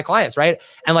one of my clients, right?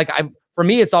 And like, for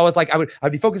me, it's always like,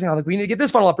 I'd be focusing on like, we need to get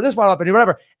this funnel up or this funnel up and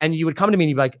whatever. And you would come to me and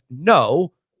you'd be like,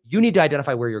 no, you need to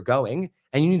identify where you're going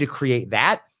and you need to create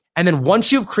that. And then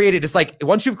once you've created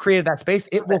that space,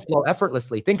 it will flow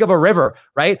effortlessly. Think of a river,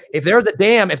 right? If there's a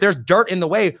dam, if there's dirt in the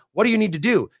way, what do you need to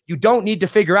do? You don't need to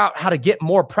figure out how to get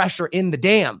more pressure in the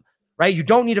dam, right? You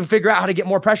don't need to figure out how to get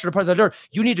more pressure to put the dirt.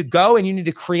 You need to go and you need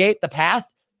to create the path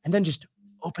and then just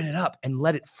open it up and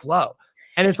let it flow.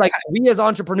 And it's like we as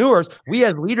entrepreneurs, we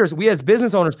as leaders, we as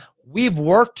business owners, we've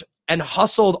worked and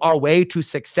hustled our way to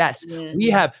success. Mm-hmm.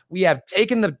 We have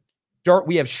taken the dirt,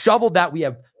 we have shoveled that, we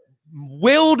have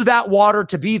willed that water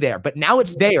to be there, but now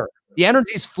it's there. The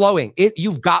energy is flowing.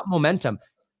 You've got momentum.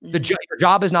 Your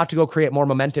job is not to go create more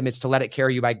momentum. It's to let it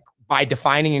carry you by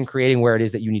defining and creating where it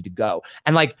is that you need to go.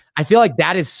 And like, I feel like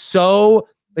that is so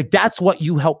like, that's what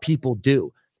you help people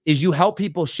do is you help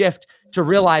people shift to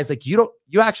realize like, you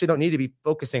actually don't need to be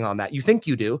focusing on that. You think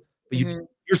you do, but you're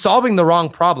solving the wrong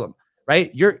problem, right?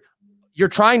 You're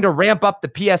trying to ramp up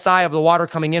the PSI of the water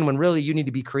coming in when really you need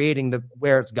to be creating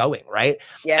where it's going, right?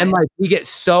 Yeah. And like we get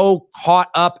so caught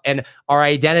up and our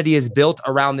identity is built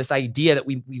around this idea that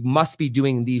we must be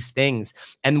doing these things.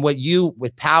 And what you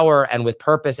with power and with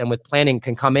purpose and with planning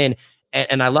can come in.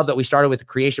 And I love that we started with the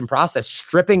creation process,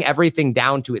 stripping everything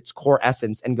down to its core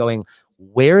essence and going,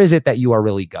 where is it that you are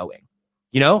really going?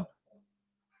 100%.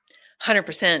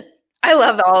 I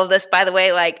love all of this, by the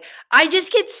way. Like I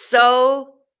just get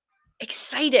so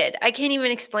excited. I can't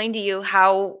even explain to you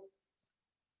how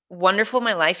wonderful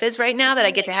my life is right now that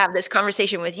I get to have this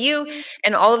conversation with you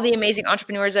and all of the amazing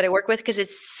entrepreneurs that I work with, because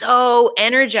it's so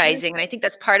energizing. And I think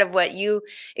that's part of what you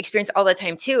experience all the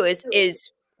time too,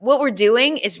 is what we're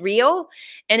doing is real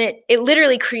and it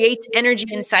literally creates energy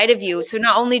inside of you. So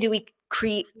not only do we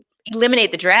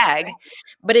eliminate the drag,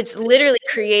 but it's literally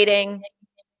creating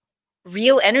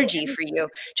real energy for you.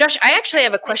 Josh, I actually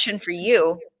have a question for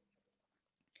you.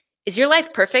 Is your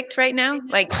life perfect right now?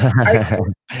 Like,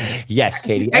 yes,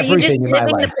 Katie. Are you just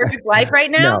living the perfect life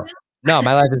right now? No,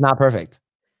 my life is not perfect.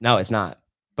 No, it's not.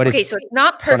 But okay, so it's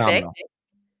not perfect, phenomenal.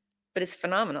 But it's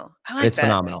phenomenal. I like that. It's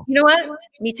phenomenal. You know what?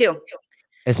 Me too.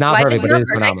 It's not perfect, but it is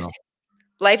phenomenal.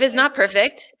 Life is not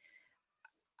perfect.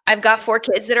 I've got 4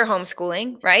 kids that are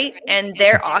homeschooling, right? And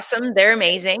they're awesome. They're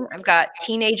amazing. I've got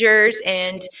teenagers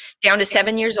and down to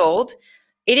 7 years old.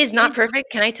 It is not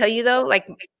perfect. Can I tell you though, like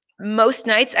most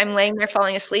nights I'm laying there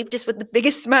falling asleep just with the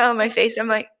biggest smile on my face. I'm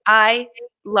like, I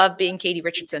love being Katie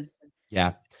Richardson.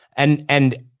 Yeah. And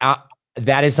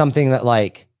that is something that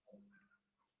like,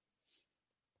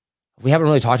 we haven't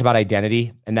really talked about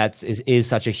identity, and that is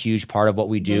such a huge part of what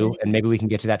we do. And maybe we can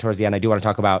get to that towards the end. I do want to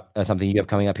talk about something you have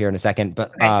coming up here in a second,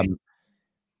 but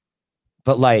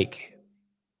like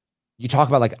you talk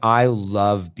about like, I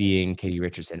love being Katie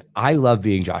Richardson. I love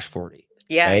being Josh Forti.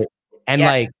 Yeah. Right?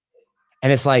 And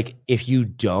and it's like, if you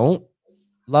don't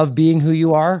love being who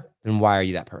you are, then why are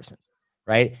you that person?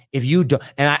 Right. If you don't,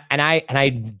 and I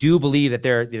do believe that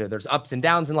there's ups and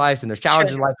downs in life and there's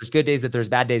challenges in life. There's good days, that there's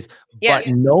bad days, but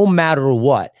no matter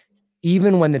what,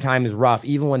 even when the time is rough,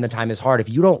 even when the time is hard, if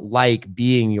you don't like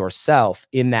being yourself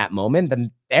in that moment,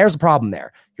 then there's a problem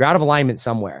there. You're out of alignment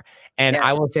somewhere. And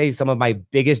I will say some of my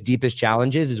biggest, deepest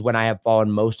challenges is when I have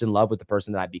fallen most in love with the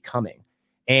person that I'm becoming.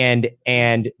 And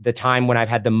the time when I've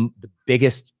had the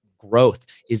biggest growth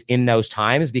is in those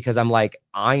times, because I'm like,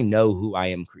 I know who I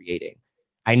am creating.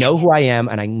 I know who I am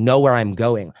and I know where I'm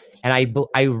going. And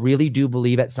I really do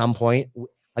believe at some point,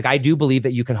 like I do believe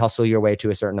that you can hustle your way to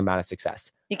a certain amount of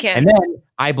success. You can. And then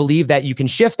I believe that you can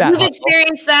shift that. You've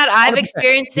experienced that. I've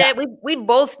experienced it. We've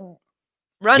both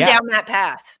run down that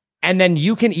path. And then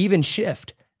you can even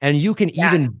shift and you can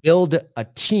even build a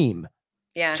team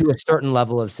to a certain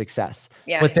level of success.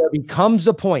 Yeah. But there becomes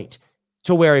a point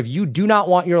to where if you do not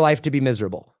want your life to be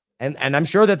miserable, and I'm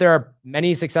sure that there are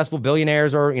many successful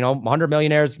billionaires or, 100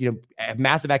 millionaires,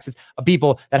 massive exits of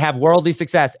people that have worldly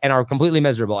success and are completely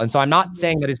miserable. And so I'm not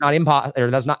saying that it's not impossible,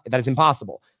 or that it's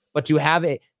impossible, but to have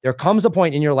there comes a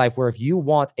point in your life where if you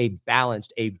want a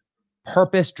balanced, a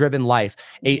purpose-driven life,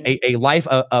 a life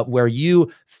where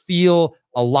you feel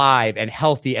alive and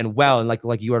healthy and well, and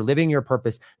like you are living your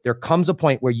purpose, there comes a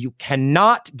point where you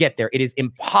cannot get there. It is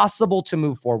impossible to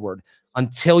move forward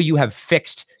until you have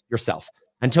fixed yourself,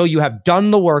 until you have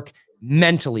done the work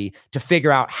mentally to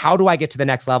figure out, how do I get to the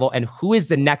next level and who is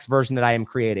the next version that I am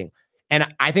creating?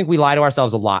 And I think we lie to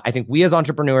ourselves a lot. I think we as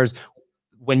entrepreneurs,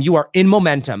 when you are in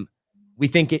momentum, we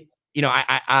think it,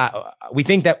 we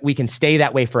think that we can stay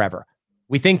that way forever.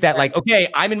 We think that like, okay,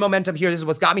 I'm in momentum here. This is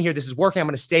what's got me here. This is working. I'm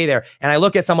going to stay there. And I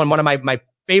look at someone, one of my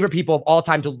favorite people of all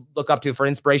time to look up to for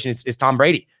inspiration is Tom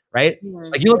Brady, right?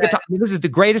 Mm-hmm. Like you look at Tom, this is the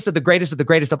greatest of the greatest of the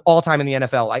greatest of all time in the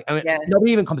NFL. Like, I mean,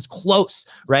 nobody even comes close,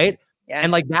 right? Yeah.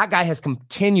 And like that guy has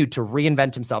continued to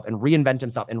reinvent himself and reinvent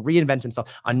himself and reinvent himself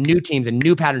on new teams and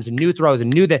new patterns and new throws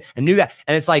and new that and new that.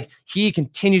 And it's like, he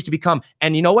continues to become,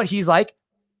 and you know what he's like?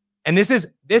 And this is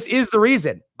the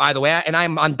reason, by the way, and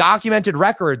I'm on documented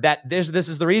record that this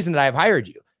is the reason that I've hired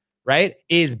you, right?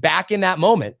 Is back in that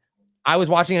moment, I was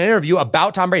watching an interview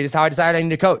about Tom Brady. This is how I decided I need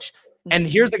to coach. And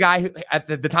here's the guy who, at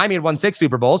the time, he had won 6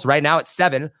 Super Bowls. Right now, it's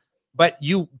 7. But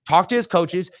you talk to his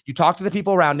coaches, you talk to the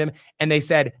people around him, and they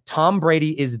said, Tom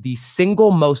Brady is the single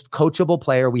most coachable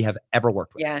player we have ever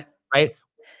worked with. Yeah. Right?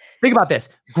 Think about this.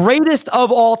 Greatest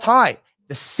of all time.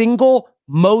 The single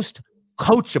most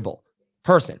coachable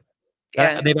person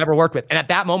that they've ever worked with. And at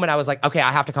that moment, I was like, okay,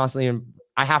 I have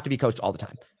to be coached all the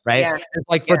time. Right. Yeah. It's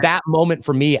like for that moment,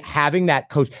 for me, having that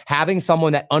coach, having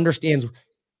someone that understands,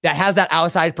 that has that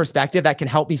outside perspective that can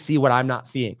help me see what I'm not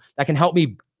seeing, that can help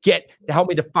me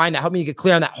define that, help me get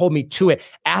clear on that, hold me to it,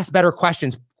 ask better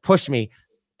questions, push me.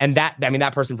 And that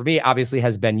person for me obviously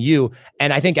has been you.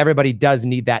 And I think everybody does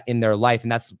need that in their life.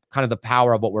 And that's kind of the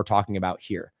power of what we're talking about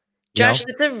here. Josh,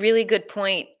 that's a really good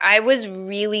point. I was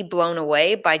really blown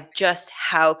away by just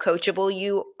how coachable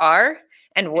you are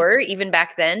and were even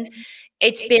back then.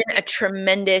 It's been a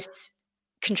tremendous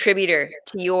contributor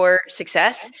to your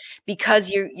success because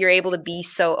you're able to be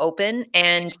so open.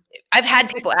 And I've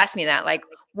had people ask me that, like,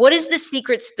 what is the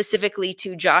secret specifically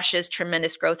to Josh's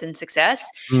tremendous growth and success?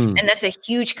 And that's a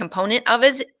huge component of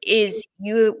it is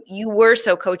you were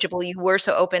so coachable, you were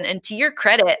so open. And to your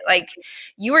credit, like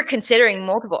you were considering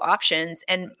multiple options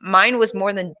and mine was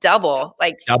more than double.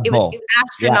 Like it was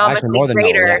astronomically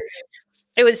greater.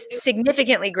 It was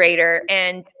significantly greater.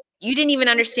 And you didn't even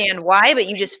understand why, but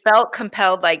you just felt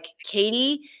compelled, like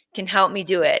Katie can help me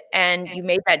do it. And you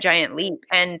made that giant leap.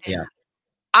 And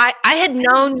I had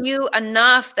known you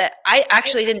enough that I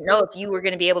actually didn't know if you were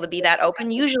going to be able to be that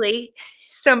open. Usually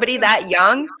somebody that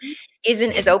young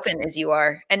isn't as open as you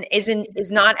are and is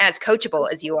not as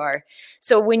coachable as you are.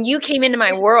 So when you came into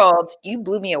my world, you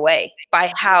blew me away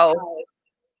by how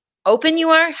open you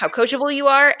are, how coachable you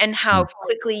are, and how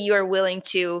quickly you are willing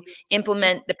to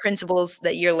implement the principles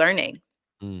that you're learning.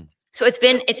 So it's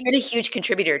been a huge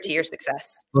contributor to your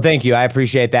success. Well, thank you. I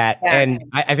appreciate that. Yeah. And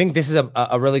I think this is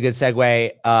a really good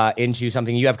segue into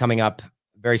something you have coming up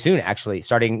very soon, actually,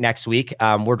 starting next week.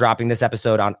 We're dropping this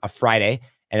episode on a Friday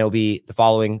and it'll be the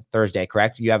following Thursday,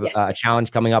 correct? You have a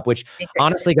challenge coming up, which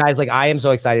honestly, guys, like I am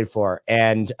so excited for.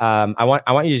 And I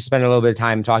want you to spend a little bit of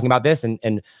time talking about this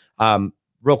and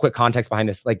real quick context behind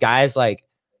this. Like guys, like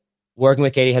working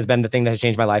with Katie has been the thing that has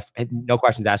changed my life. No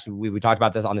questions asked. We talked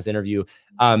about this on this interview.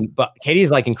 But Katie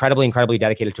is like incredibly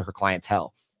dedicated to her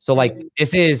clientele. So like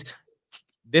this is,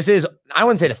 I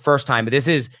wouldn't say the first time, but this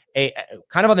is a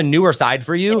kind of on the newer side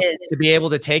for you to be able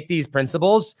to take these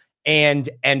principles and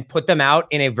put them out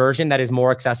in a version that is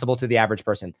more accessible to the average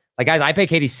person. Like guys, I pay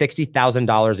Katie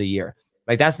 $60,000 a year.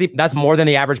 Like that's more than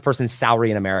the average person's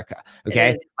salary in America.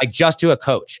 Okay. Like just to a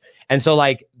coach. And so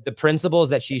like the principles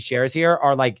that she shares here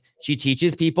are like, she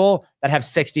teaches people that have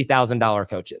 $60,000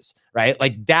 coaches, right?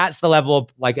 Like that's the level of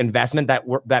like investment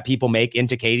that people make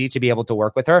into Katie to be able to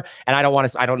work with her. And I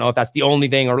don't know if that's the only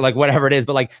thing or like whatever it is,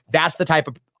 but like, that's the type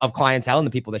of clientele and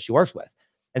the people that she works with.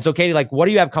 And so Katie, like, what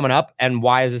do you have coming up and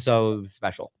why is this so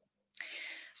special?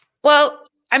 Well,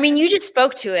 I mean, you just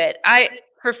spoke to it.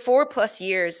 For 4+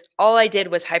 years, all I did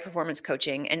was high performance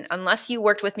coaching. And unless you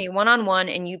worked with me one-on-one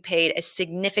and you paid a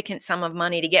significant sum of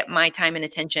money to get my time and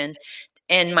attention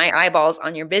and my eyeballs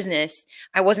on your business,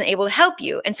 I wasn't able to help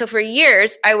you. And so for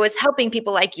years, I was helping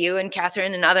people like you and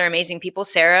Catherine and other amazing people,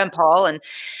 Sarah and Paul,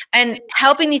 and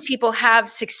helping these people have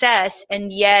success.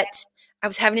 And yet I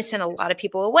was having to send a lot of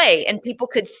people away. And people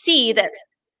could see that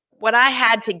what I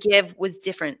had to give was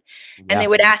different. And they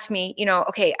would ask me,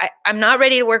 okay, I'm not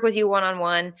ready to work with you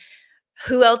one-on-one.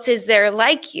 Who else is there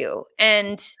like you?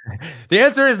 And the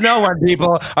answer is no one,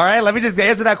 people. All right. Let me just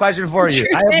answer that question for you.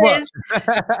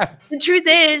 The truth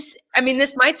is, I mean,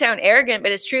 this might sound arrogant,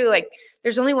 but it's true. Like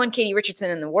there's only one Katie Richardson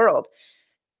in the world.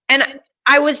 And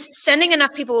I was sending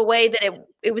enough people away that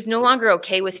it was no longer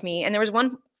okay with me. And there was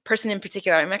one person in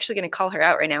particular, I'm actually going to call her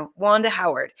out right now, Wanda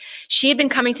Howard. She had been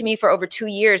coming to me for over 2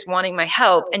 years wanting my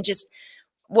help and just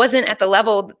wasn't at the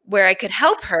level where I could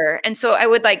help her. And so I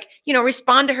would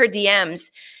respond to her DMs,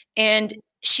 and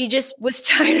she just was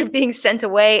tired of being sent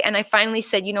away. And I finally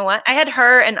said, you know what? I had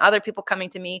her and other people coming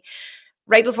to me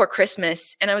right before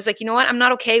Christmas. And I was like, you know what? I'm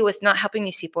not okay with not helping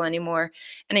these people anymore.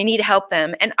 And I need to help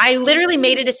them. And I literally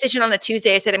made a decision on a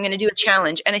Tuesday. I said, I'm going to do a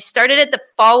challenge. And I started it the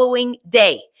following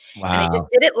day. Wow. And I just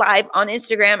did it live on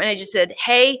Instagram. And I just said,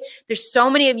 hey, there's so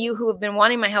many of you who have been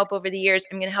wanting my help over the years.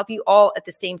 I'm going to help you all at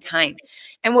the same time.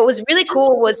 And what was really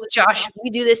cool was, Josh, we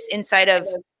do this inside of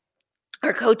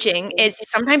our coaching, is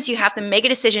sometimes you have to make a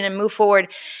decision and move forward.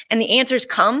 And the answers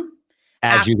come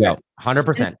as after. You go.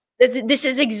 100%. This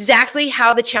is exactly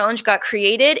how the challenge got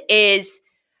created. Is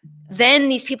then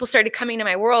these people started coming to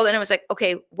my world, and I was like,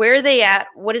 okay, where are they at?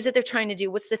 What is it they're trying to do?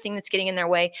 What's the thing that's getting in their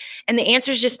way? And the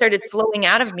answers just started flowing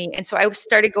out of me. And so I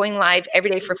started going live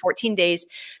every day for 14 days,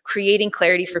 creating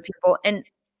clarity for people. And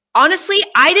honestly,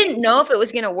 I didn't know if it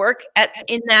was going to work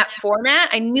in that format.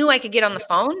 I knew I could get on the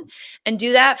phone and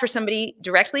do that for somebody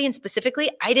directly and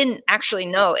specifically. I didn't actually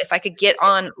know if I could get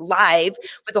on live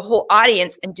with the whole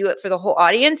audience and do it for the whole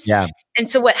audience. Yeah. And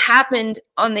so what happened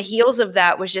on the heels of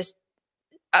that was just,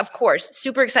 of course,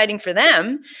 super exciting for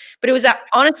them, but it was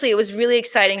honestly, it was really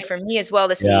exciting for me as well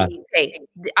to see, hey,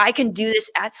 I can do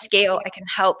this at scale. I can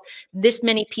help this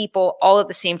many people all at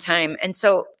the same time. And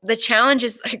so the challenge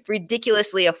is like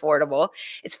ridiculously affordable.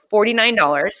 It's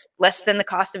 $49, less than the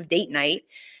cost of date night,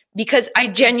 because I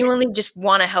genuinely just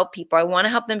want to help people. I want to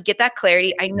help them get that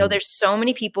clarity. I know there's so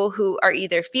many people who are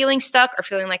either feeling stuck or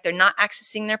feeling like they're not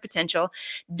accessing their potential,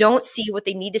 don't see what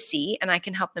they need to see, and I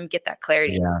can help them get that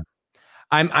clarity. Yeah.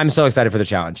 I'm so excited for the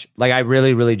challenge. Like I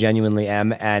really, really genuinely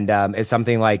am. And it's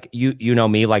something like, you know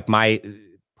me, like my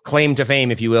claim to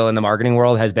fame, if you will, in the marketing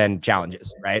world has been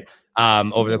challenges, right?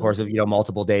 Over the course of,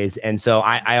 multiple days. And so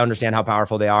I understand how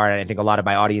powerful they are. And I think a lot of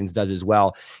my audience does as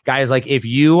well. Guys, like if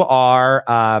you are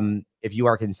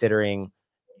considering,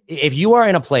 if you are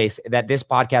in a place that this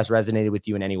podcast resonated with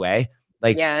you in any way,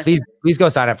 like, please go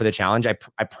sign up for the challenge.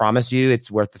 I promise you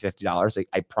it's worth the $50. Like,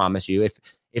 I promise you,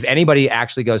 if anybody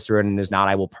actually goes through it and is not,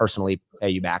 I will personally pay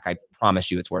you back. I promise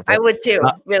you it's worth it. I would too,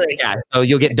 really. Yeah. So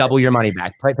you'll get double your money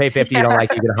back. Pay 50, you don't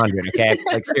like, you get 100. Okay.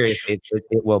 Like seriously,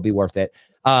 it will be worth it.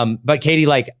 But Katie,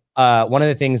 like, one of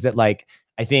the things that like,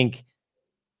 I think,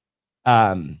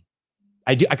 I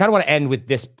kind of want to end with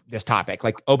this topic,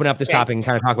 like open up this topic and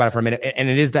kind of talk about it for a minute. And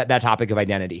it is that topic of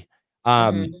identity.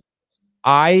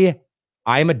 I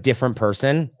am a different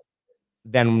person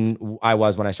than I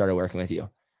was when I started working with you.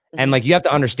 And like, you have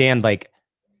to understand, like,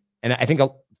 and I think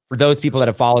for those people that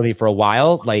have followed me for a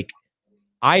while, like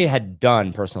I had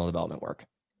done personal development work.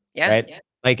 Yeah. Right. Yeah.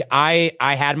 Like I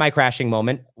had my crashing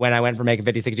moment when I went from making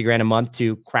 50, 60 grand a month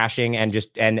to crashing and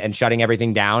just, and shutting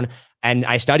everything down. And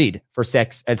I studied for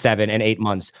 6 and 7 and 8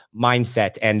 months,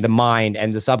 mindset and the mind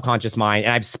and the subconscious mind.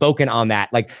 And I've spoken on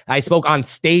that. Like I spoke on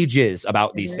stages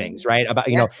about these things, right? About,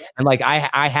 and like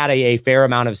I had a fair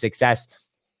amount of success.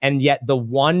 And yet the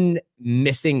one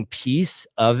missing piece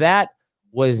of that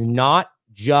was not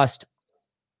just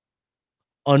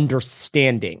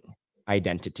understanding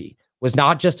identity, was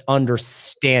not just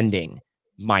understanding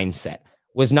mindset,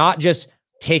 was not just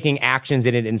taking actions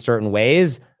in it in certain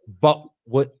ways, but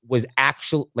what was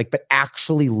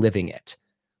actually living it,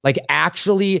 like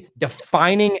actually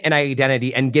defining an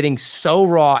identity and getting so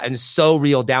raw and so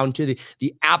real down to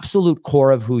the absolute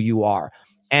core of who you are.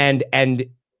 And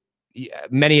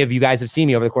many of you guys have seen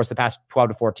me over the course of the past 12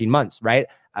 to 14 months, right?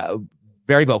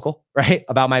 Very vocal, right?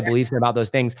 About my beliefs and about those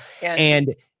things. Yeah.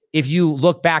 And if you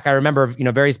look back, I remember,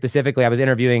 very specifically, I was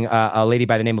interviewing a lady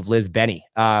by the name of Liz Benny.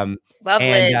 Love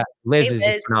Liz. Liz is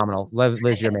just phenomenal.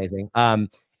 Liz, you're amazing.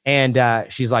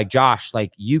 And she's like, Josh,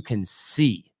 like you can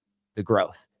see the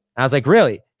growth. And I was like,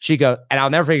 really? She goes, and I'll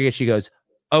never forget, she goes,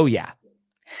 oh yeah.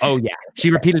 Oh yeah.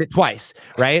 She repeated it twice.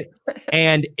 Right.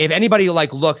 And if anybody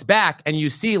like looks back and you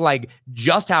see like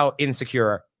just how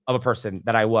insecure of a person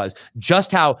that I was,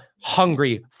 just how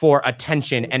hungry for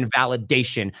attention and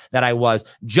validation that I was,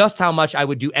 just how much I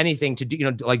would do anything to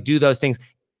do, like do those things,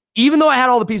 even though I had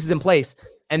all the pieces in place.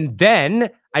 And then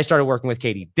I started working with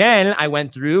Katie. Then I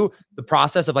went through the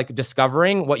process of like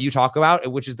discovering what you talk about,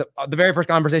 which is the very first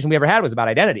conversation we ever had was about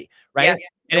identity, right?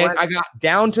 Yeah. And I got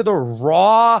down to the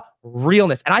raw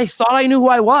realness, and I thought I knew who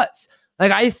I was.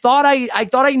 Like I thought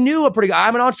I knew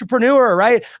I'm an entrepreneur,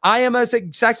 right? I am a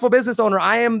successful business owner.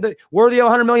 I am worthy of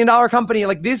 $100 million company.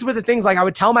 Like these were the things like I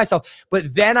would tell myself,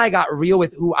 but then I got real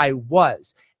with who I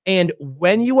was. And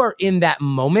when you are in that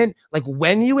moment, like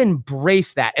when you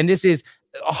embrace that, and this is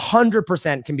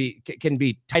 100% can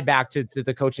be tied back to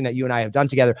the coaching that you and I have done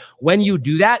together. When you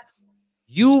do that,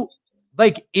 you're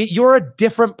a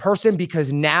different person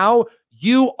because now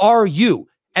you are you.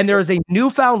 And there is a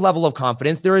newfound level of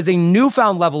confidence. There is a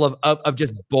newfound level of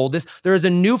just boldness. There is a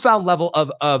newfound level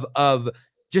of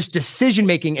just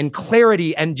decision-making and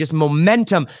clarity and just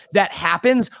momentum that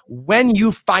happens when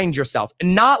you find yourself.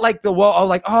 And not like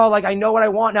I know what I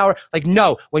want now. Or like,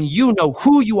 no, when you know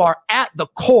who you are at the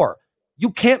core,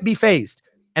 you can't be phased.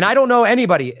 And I don't know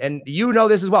anybody, and you know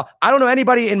this as well. I don't know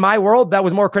anybody in my world that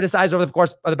was more criticized over the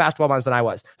course of the past 12 months than I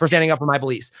was for standing up for my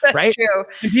beliefs. That's right? True.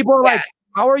 And people are like,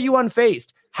 how are you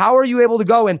unfazed? How are you able to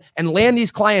go and land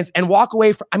these clients and walk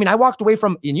away from, I walked away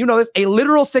from, and you know this, a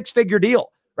literal 6-figure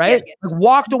deal, right? Yeah. Like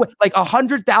walked away, like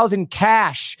 100,000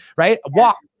 cash, right?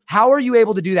 Yeah. How are you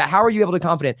able to do that? How are you able to be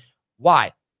confident?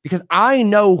 Why? Because I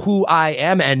know who I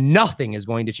am and nothing is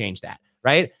going to change that,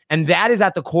 right? And that is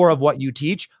at the core of what you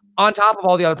teach. On top of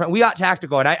all the other, we got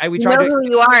tactical, and we tried to know who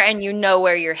you are, and you know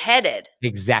where you're headed.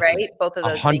 Exactly, right? Both of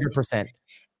those 100%.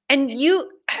 And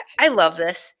I love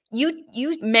this.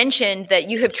 You mentioned that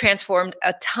you have transformed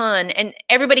a ton, and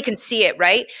everybody can see it,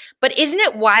 right? But isn't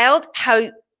it wild how?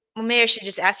 Well, maybe I should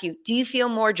just ask you: do you feel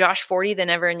more Josh 40 than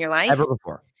ever in your life? Ever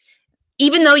before,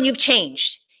 even though you've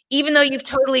changed. Even though you've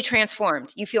totally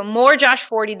transformed, you feel more Josh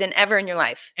 40 than ever in your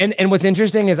life. And what's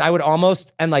interesting is I would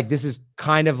almost, and like this is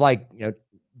kind of like,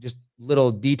 just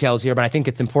little details here, but I think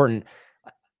it's important.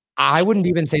 I wouldn't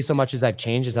even say so much as I've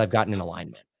changed as I've gotten in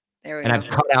alignment. I've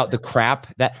cut out the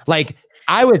crap that, like,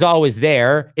 I was always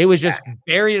there. It was just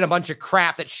buried in a bunch of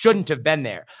crap that shouldn't have been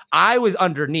there. I was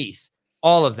underneath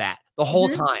all of that the whole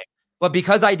time. But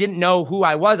because I didn't know who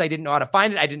I was, I didn't know how to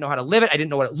find it. I didn't know how to live it. I didn't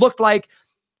know what it looked like.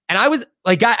 And I was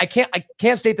like, I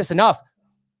can't state this enough.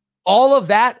 All of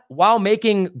that while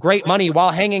making great money, while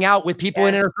hanging out with people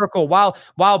in Inner Circle, while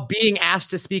being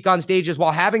asked to speak on stages,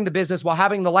 while having the business, while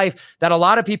having the life that a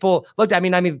lot of people looked at.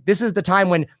 I mean, this is the time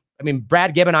when,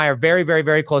 Brad Gibb and I are very, very,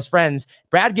 very close friends.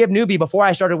 Brad Gibb knew me before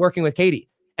I started working with Katie.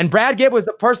 And Brad Gibb was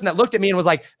the person that looked at me and was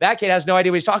like, that kid has no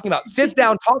idea what he's talking about. Sits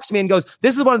down, talks to me and goes,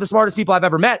 this is one of the smartest people I've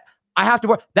ever met. I have to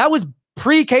work. That was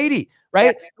pre-Katie,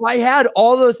 right? So I had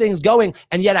all those things going,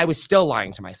 and yet I was still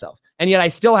lying to myself. And yet I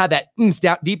still had that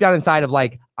deep down inside of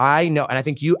like, I know. And I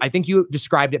think you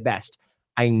described it best.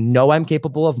 I know I'm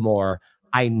capable of more.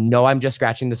 I know I'm just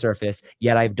scratching the surface,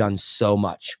 yet I've done so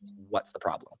much. What's the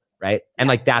problem? Right. And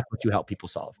like, that's what you help people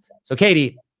solve. So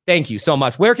Katie, thank you so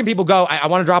much. Where can people go? I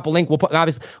want to drop a link. We'll put,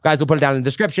 obviously, guys, we'll put it down in the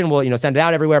description. We'll, send it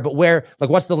out everywhere, but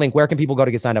what's the link? Where can people go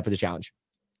to get signed up for the challenge?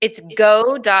 It's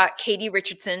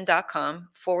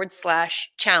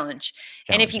go.katierichardson.com/challenge.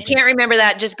 And if you can't remember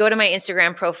that, just go to my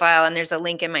Instagram profile, and there's a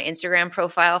link in my Instagram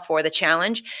profile for the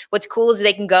challenge. What's cool is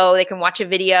they can watch a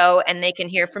video, and they can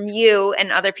hear from you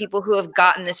and other people who have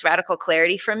gotten this radical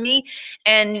clarity from me,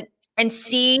 and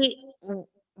see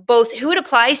both who it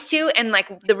applies to and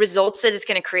like the results that it's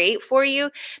going to create for you.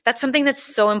 That's something that's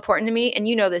so important to me. And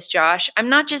you know this, Josh. I'm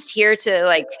not just here to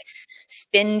like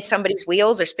spin somebody's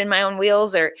wheels or spin my own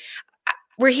wheels, or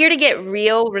we're here to get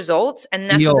real results. And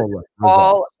that's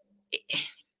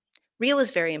real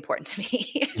is very important to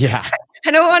me. Yeah.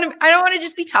 I don't want to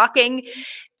just be talking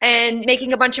and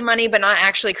making a bunch of money, but not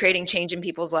actually creating change in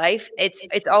people's life.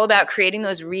 It's all about creating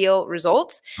those real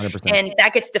results. 100%. And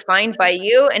that gets defined by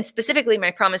you. And specifically,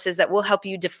 my promise is that we'll help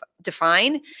you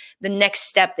define the next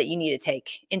step that you need to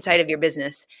take inside of your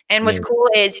business. And what's cool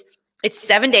is it's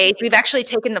 7 days. We've actually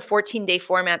taken the 14-day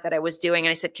format that I was doing, and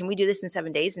I said, can we do this in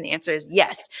 7 days? And the answer is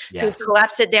yes. So we've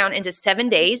collapsed it down into 7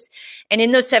 days. And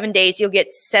in those 7 days, you'll get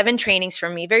 7 trainings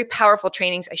from me, very powerful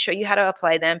trainings. I show you how to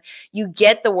apply them. You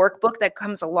get the workbook that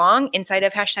comes along inside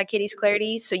of #Katie's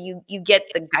Clarity. So you get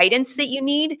the guidance that you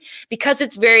need, because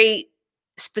it's very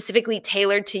specifically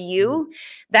tailored to you.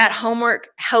 That homework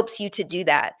helps you to do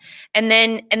that. And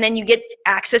then you get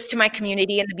access to my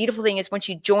community. And the beautiful thing is, once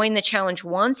you join the challenge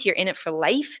once, you're in it for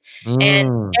life.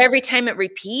 And every time it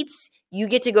repeats, you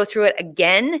get to go through it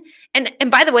again. And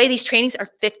by the way, these trainings are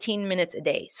 15 minutes a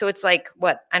day. So it's like,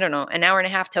 I don't know, an hour and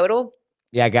a half total.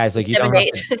 Yeah, guys, like you don't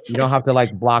have to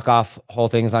like block off whole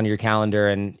things on your calendar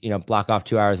and, block off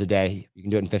 2 hours a day. You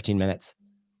can do it in 15 minutes.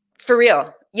 For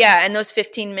real. Yeah. And those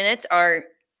 15 minutes are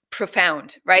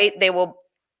profound, right? They will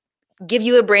give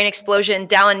you a brain explosion.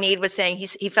 Dallin Need was saying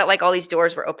he felt like all these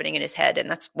doors were opening in his head, and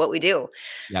that's what we do.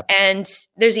 Yep. And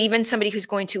there's even somebody who's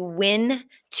going to win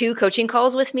 2 coaching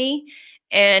calls with me.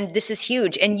 And this is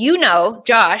huge. And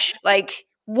Josh, like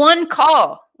 1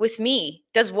 call with me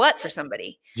does what for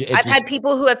somebody? I've had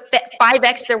people who have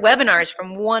 5x their webinars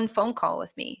from 1 phone call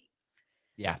with me.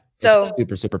 Yeah. So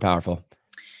super powerful.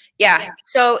 Yeah.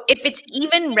 So if it's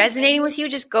even resonating with you,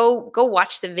 just go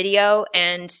watch the video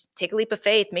and take a leap of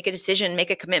faith, make a decision, make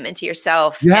a commitment to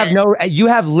yourself. You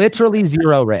have literally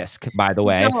zero risk, by the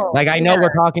way. Like, I know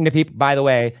we're talking to people, by the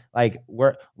way, like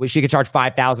she could charge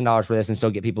 $5,000 for this and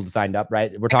still get people to sign up,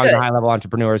 right? We're talking to high level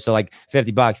entrepreneurs. So like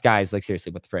 $50, guys, like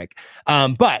seriously, what the frick?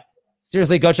 But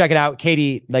seriously, go check it out.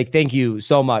 Katie, like, thank you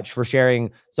so much for sharing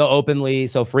so openly,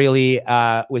 so freely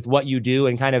with what you do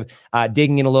and kind of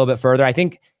digging in a little bit further.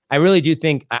 I really do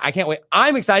think I can't wait.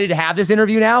 I'm excited to have this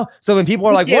interview now. So when people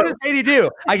are like, what does Katie do?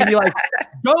 I can be like,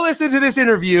 go listen to this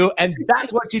interview. And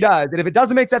that's what she does. And if it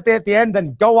doesn't make sense at the end,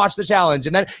 then go watch the challenge.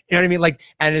 And then, you know what I mean? Like,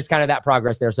 and it's kind of that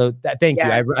progress there. So thank you.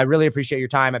 I really appreciate your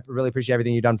time. I really appreciate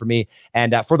everything you've done for me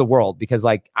and for the world, because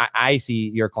like I see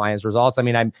your clients' results. I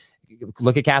mean,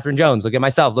 look at Catherine Jones, look at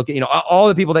myself, look at, all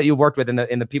the people that you've worked with and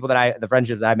the people the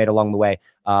friendships I've made along the way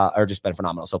are just been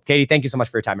phenomenal. So Katie, thank you so much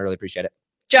for your time. I really appreciate it.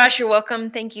 Josh, you're welcome.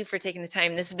 Thank you for taking the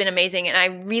time. This has been amazing. And I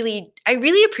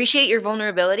really appreciate your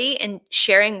vulnerability and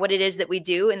sharing what it is that we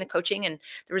do in the coaching and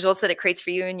the results that it creates for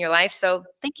you in your life. So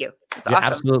thank you. That's awesome.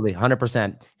 Absolutely.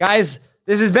 100%. Guys,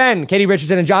 this has been Katie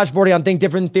Richardson and Josh Forti on Think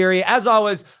Different Theory. As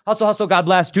always, hustle, God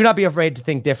bless. Do not be afraid to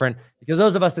think different, because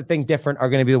those of us that think different are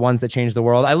going to be the ones that change the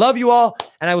world. I love you all,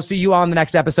 and I will see you on the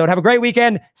next episode. Have a great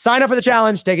weekend. Sign up for the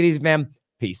challenge. Take it easy, man.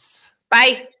 Peace.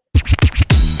 Bye.